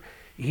this year,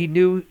 he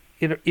knew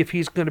if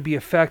he's going to be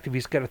effective,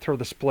 he's got to throw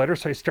the splitter,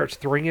 so he starts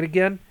throwing it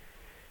again.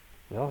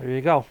 Well, there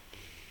you go.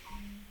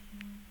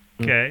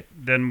 Okay,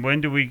 then when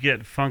do we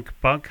get Funk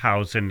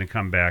Bunkhausen to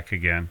come back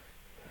again?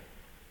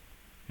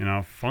 You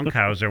know,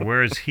 Funkhauser,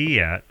 where is he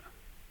at?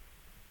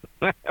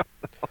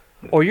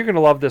 Oh, you're going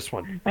to love this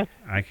one.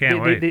 I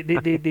can't wait.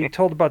 They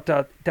told about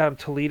down in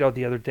Toledo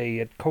the other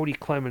day. Cody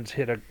Clemens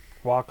hit a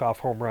walk-off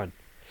home run.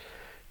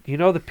 You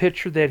know the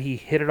pitcher that he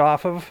hit it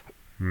off of?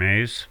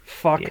 Maze?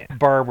 Fuck Yeah.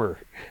 Barber.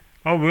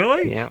 Oh,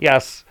 really? Yeah.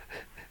 Yes.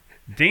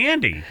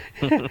 Dandy.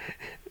 And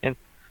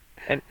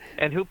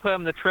who put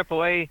him to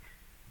AAA?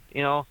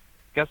 You know,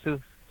 guess who?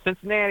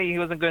 Cincinnati. He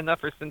wasn't good enough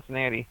for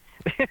Cincinnati.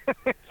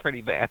 It's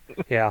pretty bad.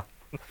 Yeah.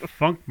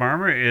 Funk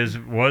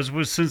Barmer was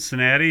with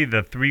Cincinnati,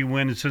 the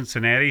 3-win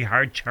Cincinnati,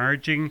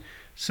 hard-charging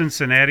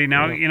Cincinnati.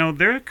 Now, you know,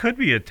 there could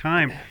be a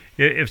time,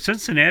 if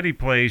Cincinnati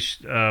plays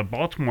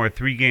Baltimore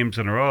 3 games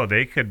in a row,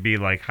 they could be,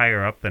 like,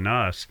 higher up than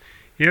us.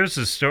 Here's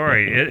the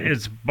story.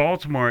 It's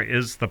Baltimore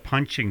is the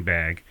punching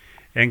bag.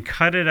 And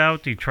cut it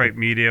out, Detroit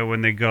media,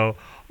 when they go,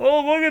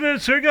 oh, look at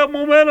this, they got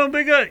momentum,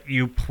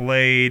 You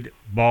played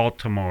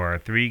Baltimore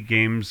 3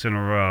 games in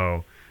a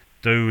row.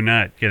 Do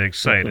not get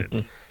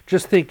excited.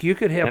 Just think, you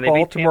could have And they beat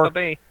Baltimore. Tampa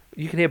Bay.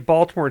 You can have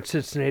Baltimore and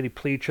Cincinnati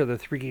play each other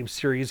 3-game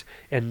series,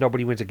 and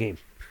nobody wins a game.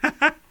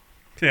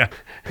 Yeah,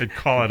 they'd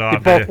call it They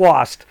off. both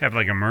lost. Have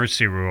like a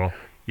mercy rule.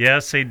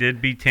 Yes, they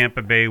did beat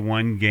Tampa Bay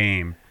 1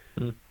 game.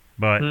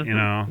 But, you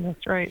know,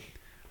 That's right.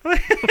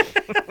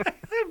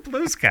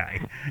 Blue Sky.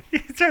 You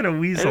try to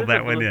weasel It is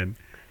that a one blue- in.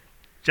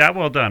 Job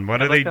well done.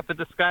 What I are they? look up at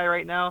the sky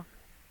right now.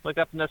 Look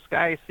up in the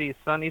sky, see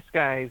sunny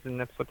skies, and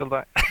that's what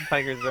the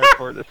Tigers are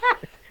for. This.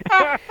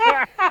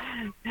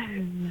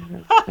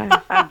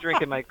 I'm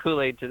drinking my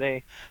Kool-Aid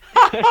today.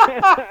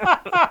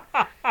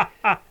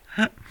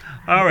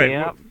 All right.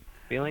 Yep,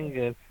 feeling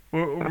good.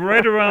 We're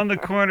right around the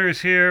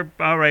corners here.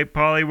 All right,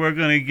 Paulie, we're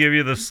going to give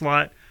you the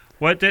slot.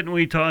 What didn't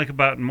we talk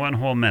about in 1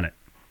 whole minute?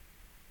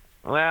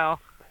 Well,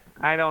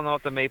 I don't know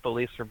if the Maple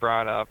Leafs were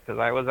brought up because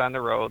I was on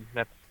the road.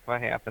 That's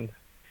what happened.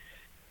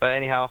 But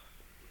anyhow,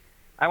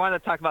 I wanted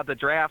to talk about the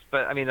draft,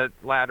 the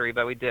lottery,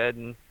 but we did,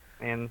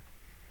 and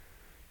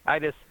I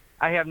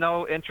have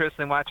no interest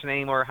in watching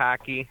any more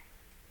hockey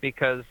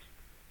because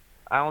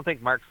I don't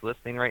think Mark's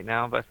listening right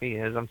now, but if he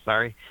is, I'm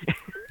sorry.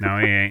 No,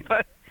 he ain't.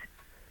 But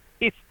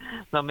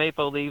the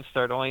Maple Leafs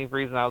are the only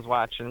reason I was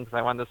watching because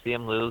I wanted to see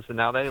them lose, and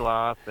now they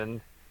lost,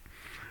 and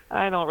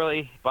I don't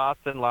really.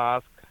 Boston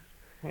lost.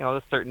 You know,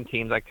 there's certain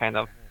teams I kind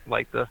of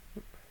like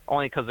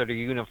only because of their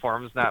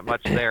uniforms, not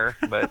much there.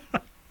 But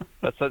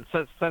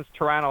since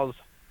Toronto's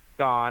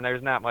gone,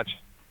 there's not much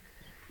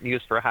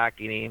use for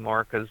hockey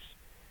anymore because,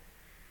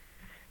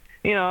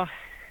 you know,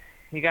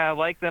 you gotta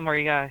like them or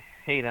you gotta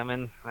hate them,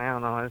 and I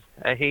don't know,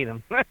 I hate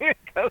them.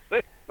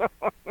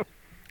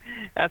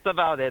 That's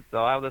about it,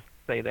 though. I'll just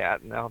say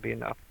that, and that'll be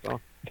enough. So.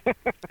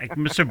 Like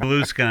Mr.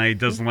 Blue Sky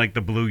doesn't like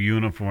the blue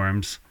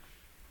uniforms.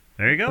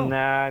 There you go.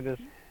 Nah,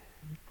 just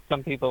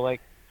some people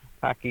like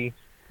hockey.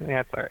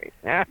 That's all right.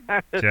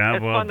 It's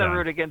Job well fun to done.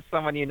 root against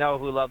someone you know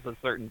who loves a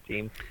certain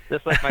team.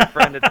 Just like my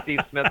friend at Steve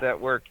Smith at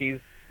work. He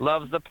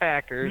loves the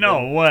Packers.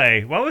 No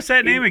way. What was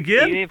that name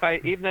again?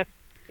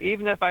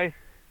 Even if I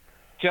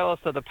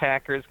jealous of the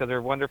Packers because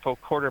they're wonderful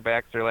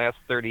quarterbacks their last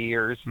 30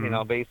 years, you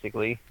know,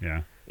 basically.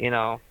 Yeah. You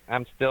know,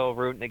 I'm still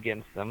rooting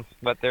against them.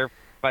 But they're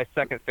my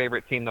second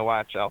favorite team to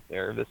watch out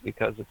there just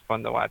because it's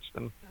fun to watch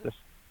them. Just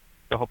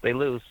to hope they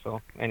lose. So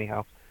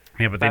anyhow,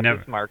 Yeah, but they that's never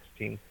just Mark's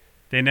team.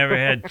 they never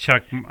had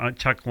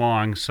Chuck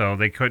Long, so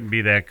they couldn't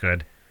be that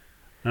good.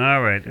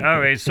 All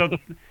right. So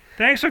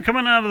thanks for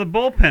coming out of the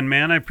bullpen,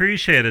 man. I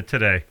appreciate it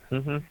today.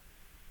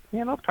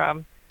 Yeah, no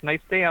problem. Nice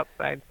day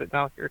outside, sitting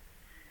out here,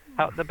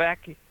 out in the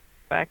back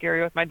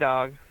area with my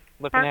dog,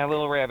 looking at a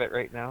little rabbit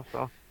right now.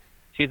 So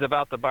she's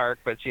about to bark,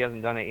 but she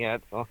hasn't done it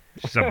yet. So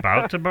She's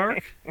about to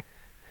bark?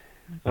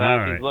 well,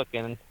 All she's right.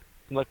 looking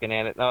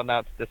at it. Oh, now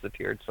it's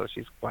disappeared, so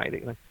she's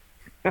quiet.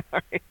 All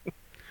right.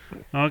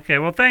 Okay,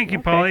 well, thank you,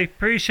 Okay. Paulie.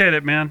 Appreciate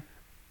it, man.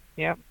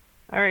 Yep.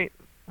 All right.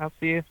 I'll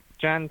see you,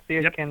 John. See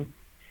you, Yep. Ken.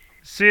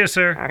 See you,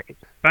 sir. All right.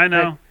 Bye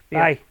now.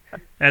 Bye.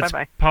 That's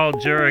Bye-bye. Paul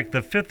Jurek,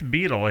 the fifth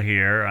Beatle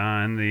here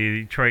on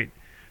the Detroit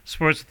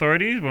Sports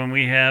Authority. When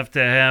we have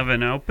to have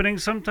an opening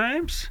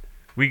sometimes,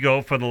 we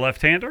go for the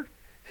left-hander,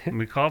 and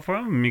we call for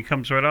him, and he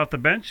comes right off the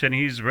bench, and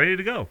he's ready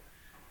to go.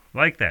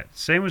 Like that.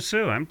 Same with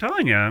Sue. I'm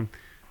telling you,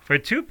 for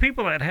two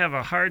people that have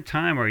a hard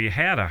time, or you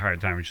had a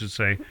hard time, I should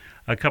say,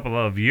 a couple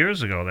of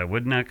years ago that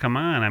would not come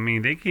on, I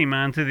mean, they came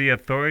on to the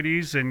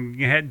authorities, and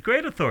you had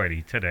great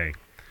authority today.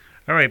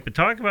 All right, but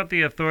talk about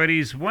the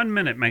authorities 1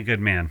 minute, my good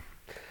man.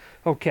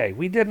 Okay,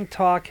 we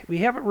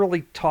haven't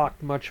really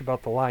talked much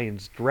about the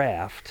Lions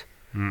draft.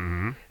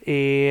 Mm-hmm.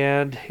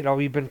 And,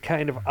 we've been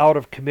kind of out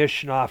of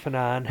commission off and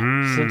on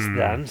since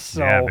then.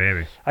 So Yeah,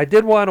 baby. I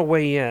did want to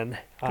weigh in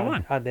Come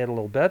on. on that a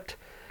little bit.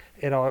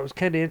 It was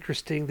kind of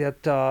interesting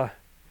that,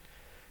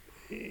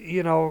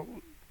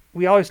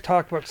 we always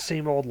talk about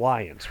same old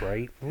Lions,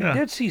 right? Yeah. We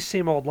did see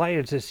same old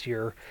Lions this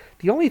year.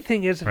 The only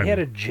thing is it Pardon had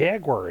me? a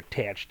Jaguar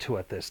attached to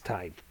it this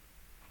time.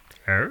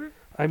 Er?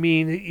 I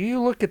mean,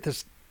 you look at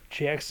this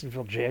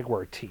Jacksonville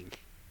Jaguar team.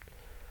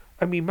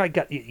 I mean, my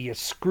God, you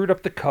screwed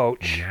up the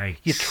coach. Yikes.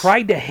 You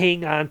tried to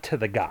hang on to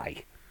the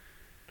guy.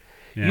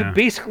 Yeah. You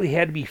basically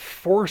had to be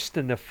forced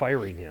into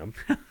firing him.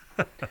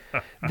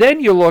 Then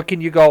you look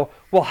and you go,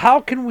 well,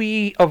 how can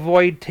we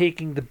avoid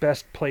taking the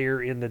best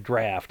player in the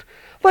draft?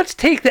 Let's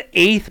take the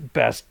 8th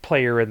best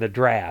player in the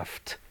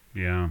draft.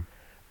 Yeah.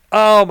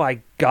 Oh,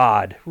 my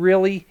God.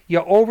 Really? You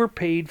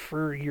overpaid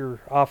for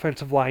your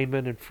offensive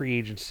lineman and free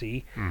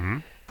agency. Mm-hmm.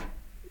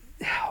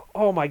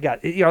 Oh, my God.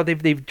 You know,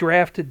 they've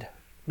drafted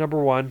number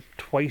 1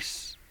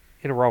 twice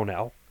in a row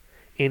now.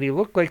 And they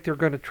look like they're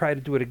going to try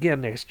to do it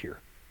again next year.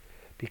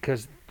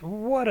 Because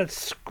what a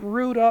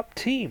screwed up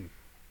team.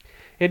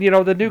 And, you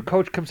know, the new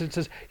coach comes in and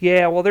says,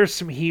 yeah, well, there's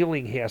some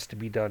healing has to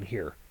be done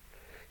here.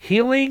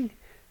 Healing?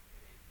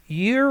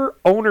 Your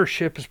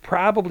ownership is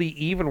probably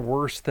even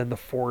worse than the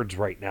Fords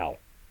right now.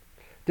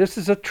 This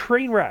is a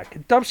train wreck, a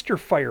dumpster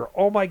fire.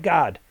 Oh, my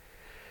God.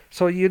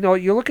 So, you know,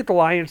 you look at the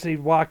Lions and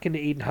you walk into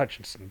Aiden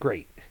Hutchinson.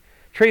 Great.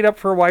 Trade up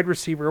for a wide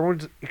receiver.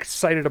 Everyone's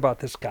excited about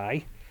this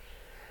guy.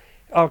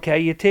 Okay,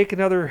 you take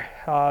another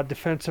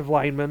defensive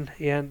lineman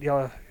and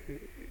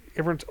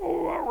everyone's,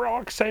 we're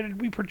all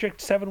excited. We project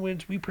 7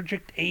 wins. We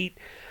project 8,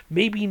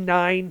 maybe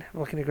 9. I'm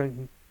looking at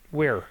going,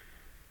 where?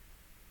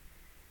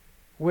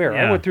 Where?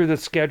 I Yeah. went through the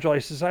schedule. I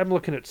says, I'm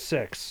looking at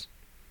 6.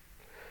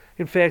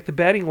 In fact, the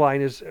betting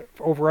line is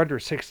over under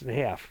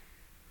 6.5.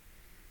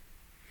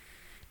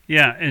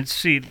 Yeah, and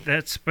see,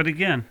 but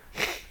again,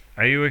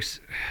 are you...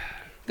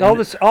 All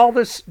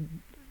this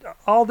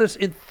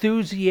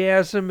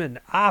enthusiasm and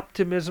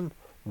optimism.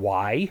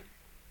 Why?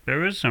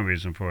 There is no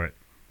reason for it.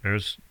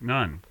 There's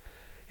none.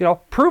 You know,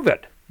 prove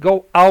it.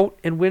 Go out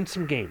and win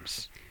some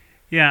games.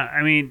 Yeah,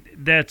 I mean,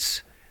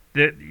 there's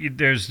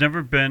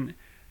never been,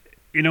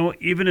 you know,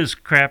 even as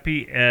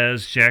crappy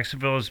as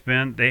Jacksonville has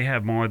been, they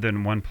have more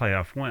than one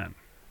playoff win.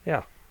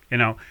 Yeah. You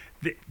know,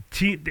 the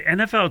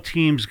NFL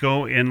teams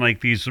go in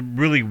like these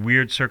really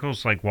weird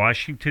circles like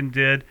Washington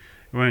did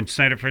when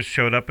Snyder first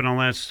showed up and all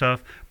that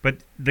stuff. But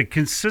the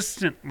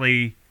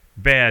consistently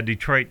bad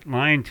Detroit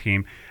Lion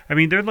team, I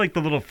mean, they're like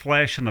the little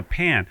flash in the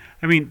pan.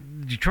 I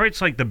mean,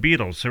 Detroit's like the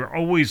Beatles. They're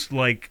always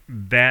like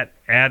that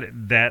at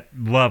that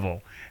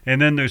level.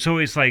 And then there's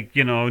always like,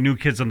 you know, New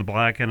Kids on the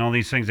Block and all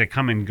these things that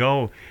come and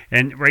go.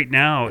 And right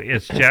now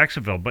it's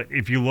Jacksonville. But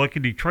if you look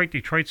at Detroit,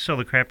 Detroit's still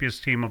the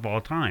crappiest team of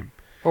all time.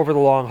 Over the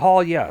long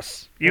haul,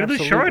 yes. Even the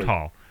Absolutely. short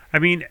haul. I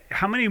mean,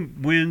 how many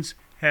wins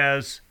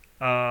has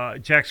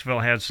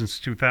Jacksonville had since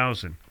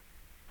 2000?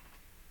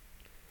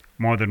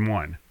 More than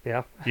one.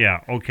 Yeah. Yeah,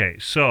 okay.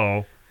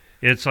 So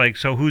it's like,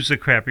 so who's the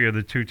crappier of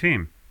the two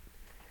team?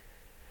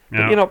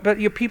 But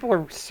people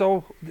are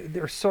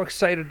they're so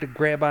excited to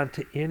grab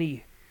onto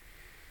any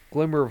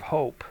glimmer of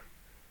hope.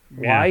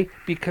 Why? Yeah.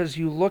 Because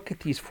you look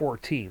at these 4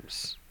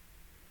 teams,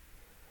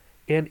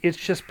 and it's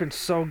just been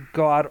so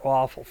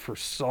god-awful for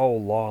so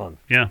long.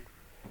 Yeah.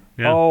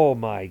 Yeah. Oh,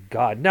 my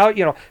God. Now,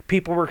 you know,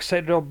 people were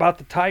excited about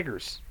the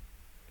Tigers.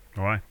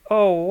 Why?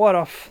 Oh, what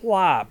a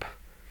flop.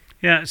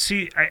 Yeah,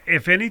 see,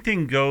 if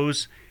anything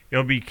goes,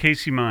 it'll be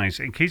Casey Mize.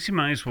 And Casey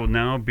Mize will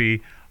now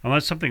be,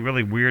 unless something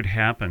really weird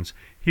happens,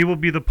 he will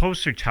be the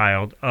poster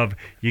child of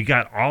you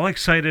got all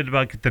excited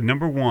about the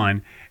number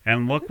 1,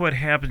 and look what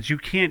happens. You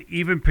can't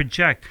even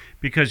project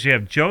because you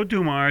have Joe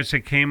Dumars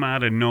that came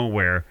out of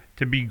nowhere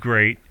to be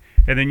great.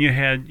 And then you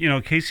had, you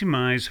know, Casey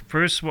Mize,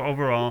 first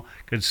overall,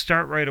 could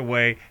start right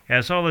away,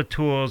 has all the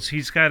tools,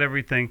 he's got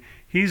everything.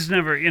 He's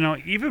never, you know,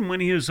 even when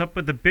he was up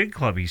with the big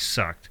club, he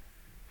sucked.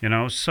 You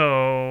know,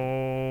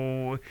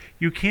 so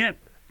you can't,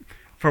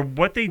 for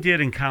what they did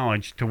in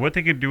college to what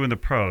they could do in the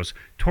pros,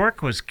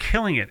 Torque was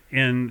killing it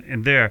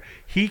in there.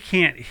 He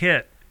can't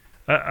hit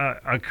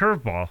a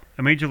curveball,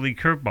 a major league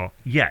curveball,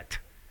 yet.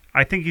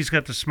 I think he's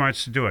got the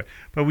smarts to do it.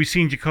 But we've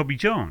seen Jacoby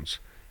Jones,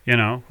 you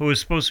know, who is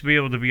supposed to be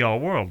able to be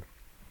all-world.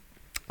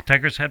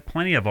 Tigers had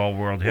plenty of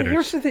all-world hitters.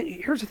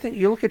 Here's the thing.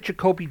 You look at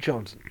Jacoby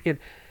Jones. And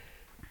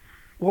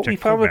what we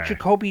found with Jacoby.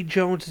 Jacoby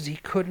Jones is he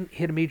couldn't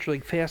hit a major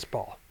league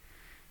fastball.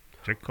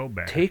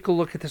 Jacoby. Take a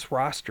look at this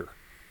roster.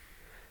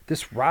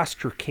 This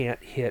roster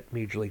can't hit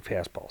major league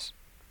fastballs.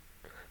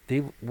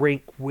 They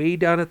rank way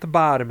down at the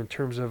bottom in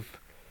terms of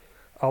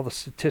all the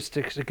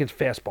statistics against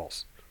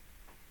fastballs.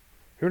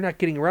 They're not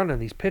getting around on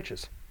these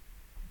pitches.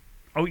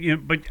 Oh, yeah,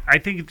 but I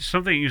think it's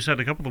something you said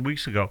a couple of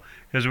weeks ago,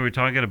 because we were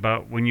talking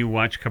about when you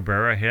watch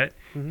Cabrera hit,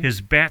 his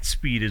bat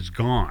speed is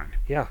gone.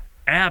 Yeah.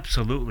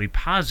 Absolutely,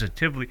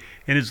 positively.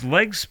 And his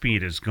leg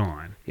speed is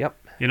gone. Yep.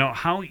 You know,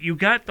 how you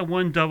got the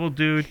one double,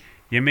 dude.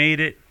 You made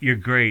it. You're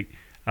great.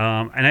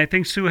 And I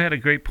think Sue had a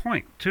great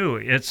point, too.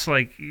 It's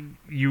like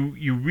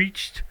you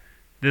reached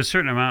this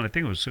certain amount. I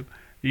think it was Sue.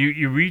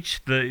 You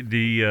reached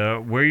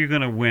the where you're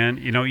going to win.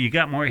 You know, you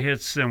got more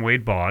hits than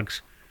Wade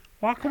Boggs.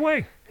 Walk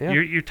away. Yeah.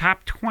 You're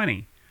top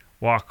 20.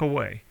 Walk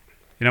away.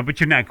 You know, but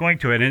you're not going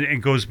to it. And it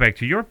goes back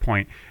to your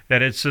point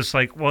that it's just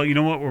like, well, you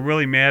know what? We're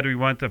really mad. We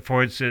want the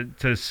Fords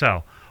to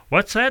sell.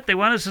 What's that? They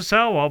want us to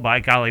sell? Well, by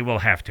golly, we'll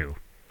have to.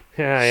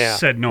 Yeah.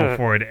 Said no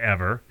Ford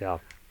ever. Yeah.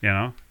 You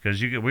know,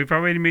 because we've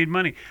already made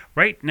money.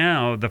 Right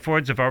now, the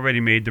Fords have already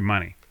made their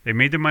money. They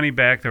made their money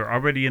back. They're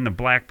already in the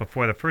black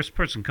before the first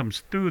person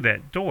comes through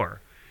that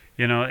door.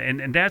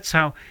 And that's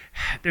how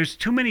there's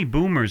too many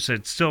boomers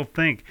that still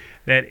think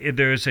that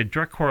there's a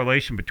direct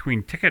correlation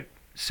between ticket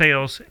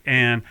sales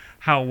and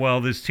how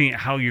well this team,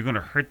 how you're going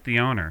to hurt the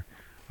owner.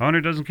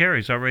 Owner doesn't care.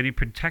 He's already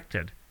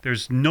protected.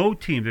 There's no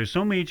team, there's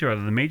no major, other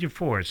than the major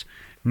fours,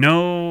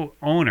 no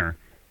owner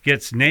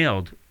gets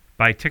nailed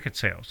by ticket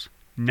sales.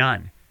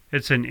 None.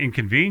 It's an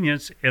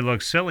inconvenience. It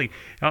looks silly.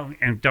 Oh,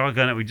 and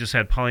doggone it, we just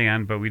had Polly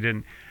on, but we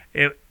didn't.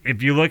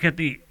 If you look at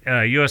the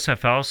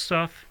USFL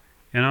stuff,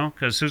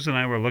 because Susan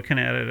and I were looking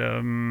at it,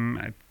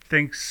 I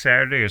think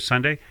Saturday or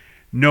Sunday,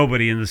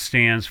 nobody in the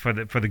stands for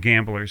the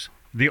gamblers,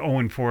 the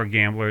 0-4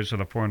 gamblers or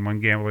the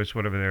 4-1 gamblers,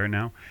 whatever they are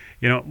now.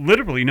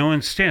 Literally no one in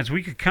the stands.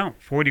 We could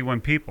count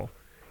 41 people,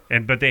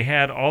 but they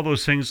had all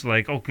those things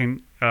like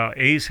Oakland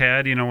A's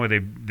had, where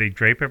they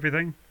drape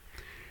everything.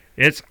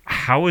 It's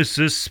how is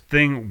this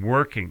thing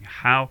working?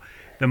 How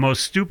the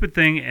most stupid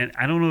thing, and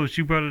I don't know if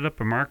you brought it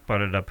up or Mark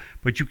brought it up,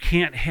 but you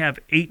can't have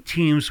 8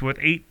 teams with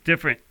 8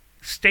 different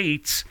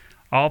states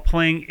all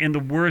playing in the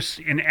worst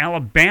in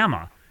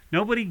Alabama.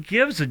 Nobody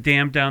gives a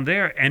damn down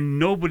there, and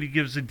nobody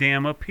gives a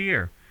damn up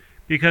here,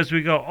 because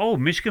we go, oh,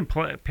 Michigan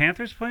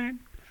Panthers playing,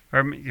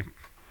 or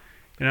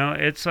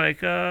it's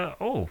like,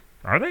 oh,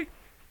 are they?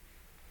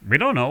 We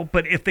don't know.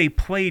 But if they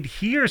played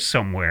here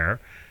somewhere,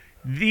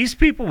 these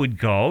people would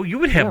go. You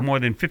would have more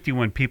than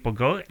 51 people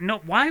go. No,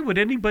 why would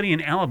anybody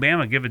in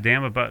Alabama give a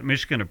damn about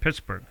Michigan or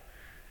Pittsburgh?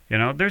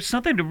 There's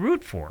nothing to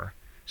root for.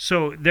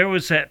 So there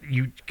was that.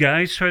 You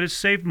guys try to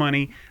save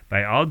money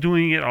by all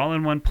doing it all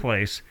in one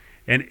place,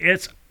 and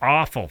it's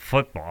awful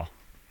football.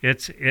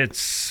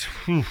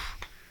 Whew.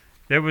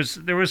 There was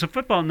a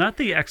football, not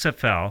the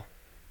XFL,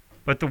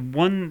 but the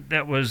one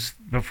that was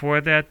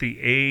before that, the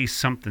A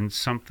something,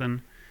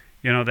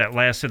 that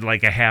lasted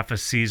like a half a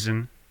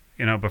season,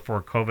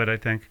 before COVID, I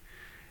think.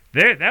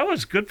 That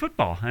was good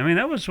football. I mean,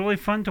 that was really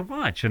fun to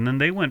watch. And then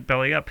they went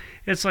belly up.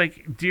 It's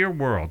like, dear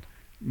world,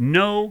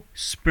 no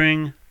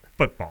spring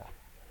football.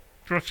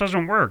 It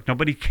doesn't work.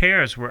 Nobody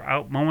cares. We're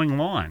out mowing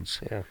lawns.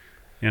 Yeah.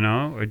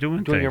 Or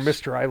doing your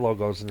things. Mr. I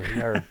logos in the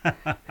yard.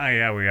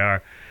 Yeah, we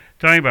are.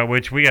 Talking about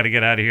which, we got to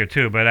get out of here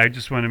too, but I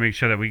just want to make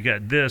sure that we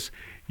got this.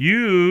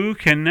 You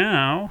can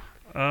now,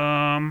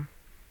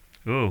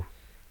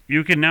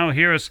 you can now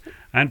hear us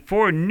on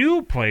 4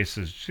 new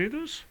places. See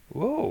this?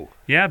 Whoa.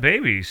 Yeah,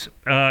 babies.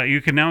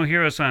 You can now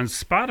hear us on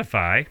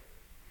Spotify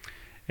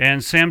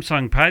and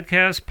Samsung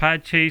Podcast,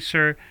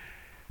 Podchaser,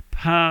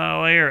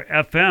 Player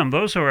FM.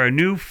 Those are our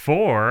new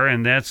 4,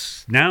 and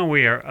now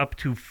we are up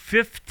to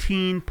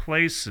 15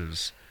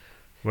 places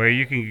where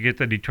you can get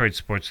the Detroit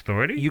Sports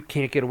Authority. You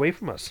can't get away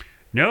from us.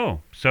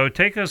 No. So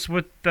take us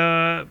with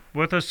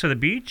us to the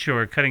beach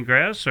or cutting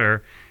grass,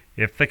 or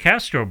if the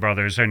Castro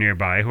brothers are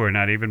nearby, who are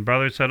not even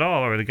brothers at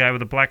all, or the guy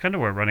with the black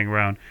underwear running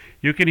around,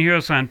 you can hear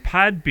us on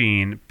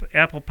Podbean,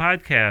 Apple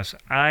Podcasts,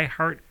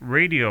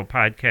 iHeartRadio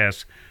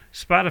Podcasts,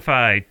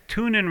 Spotify,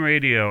 TuneIn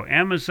Radio,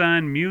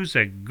 Amazon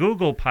Music,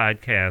 Google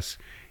Podcasts,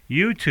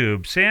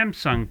 YouTube,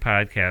 Samsung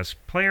Podcasts,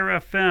 Player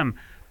FM,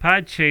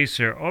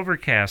 Podchaser,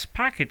 Overcast,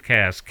 Pocket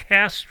Cast,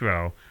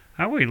 Castro.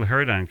 How we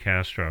heard on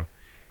Castro?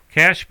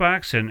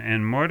 Cashbox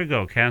and more to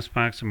go.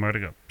 Castbox and more to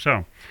go.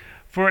 So,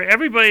 for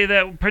everybody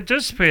that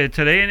participated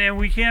today, and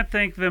we can't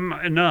thank them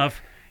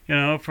enough,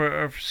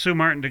 for Sue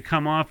Martin to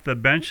come off the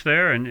bench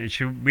there, and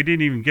we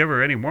didn't even give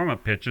her any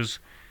warm-up pitches.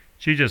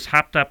 She just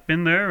hopped up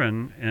in there,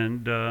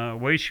 and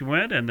away she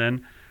went. And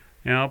then,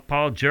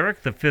 Paul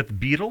Jurek, the 5th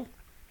Beatle,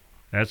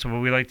 that's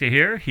what we like to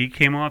hear. He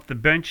came off the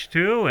bench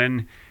too,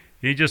 and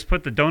he just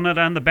put the donut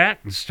on the bat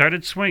and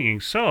started swinging.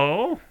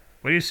 So,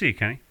 what do you see,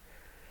 Kenny?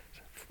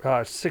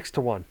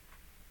 6-1.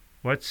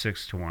 What's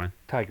 6-1?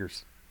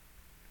 Tigers.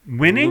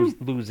 Winning?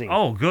 Losing.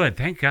 Oh, good.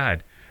 Thank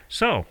God.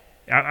 So,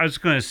 I was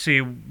going to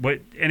see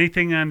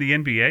anything on the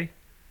NBA?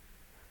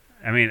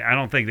 I mean, I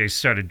don't think they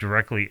started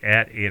directly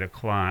at 8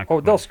 o'clock. Oh,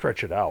 they'll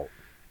stretch it out.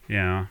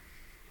 Yeah.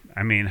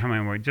 I mean, how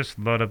many more? Just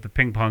load up the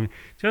ping pong.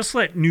 Just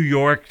let New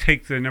York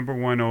take the number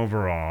 1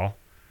 overall,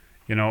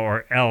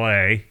 or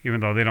L.A., even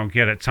though they don't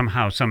get it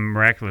somehow, some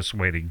miraculous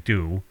way they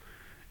do.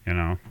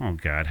 Oh,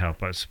 God,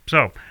 help us.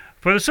 So,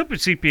 for the Super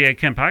CPA,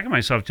 Ken Pocket,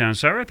 myself, John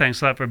Sarver,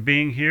 thanks a lot for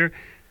being here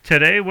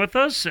today with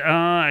us.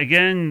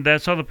 Again,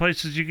 that's all the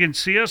places you can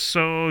see us,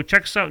 so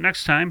check us out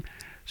next time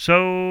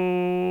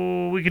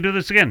so we can do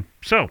this again.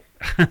 So,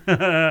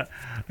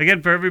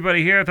 again, for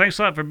everybody here, thanks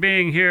a lot for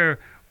being here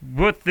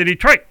with the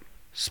Detroit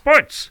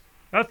Sports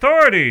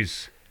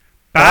Authorities.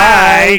 Bye.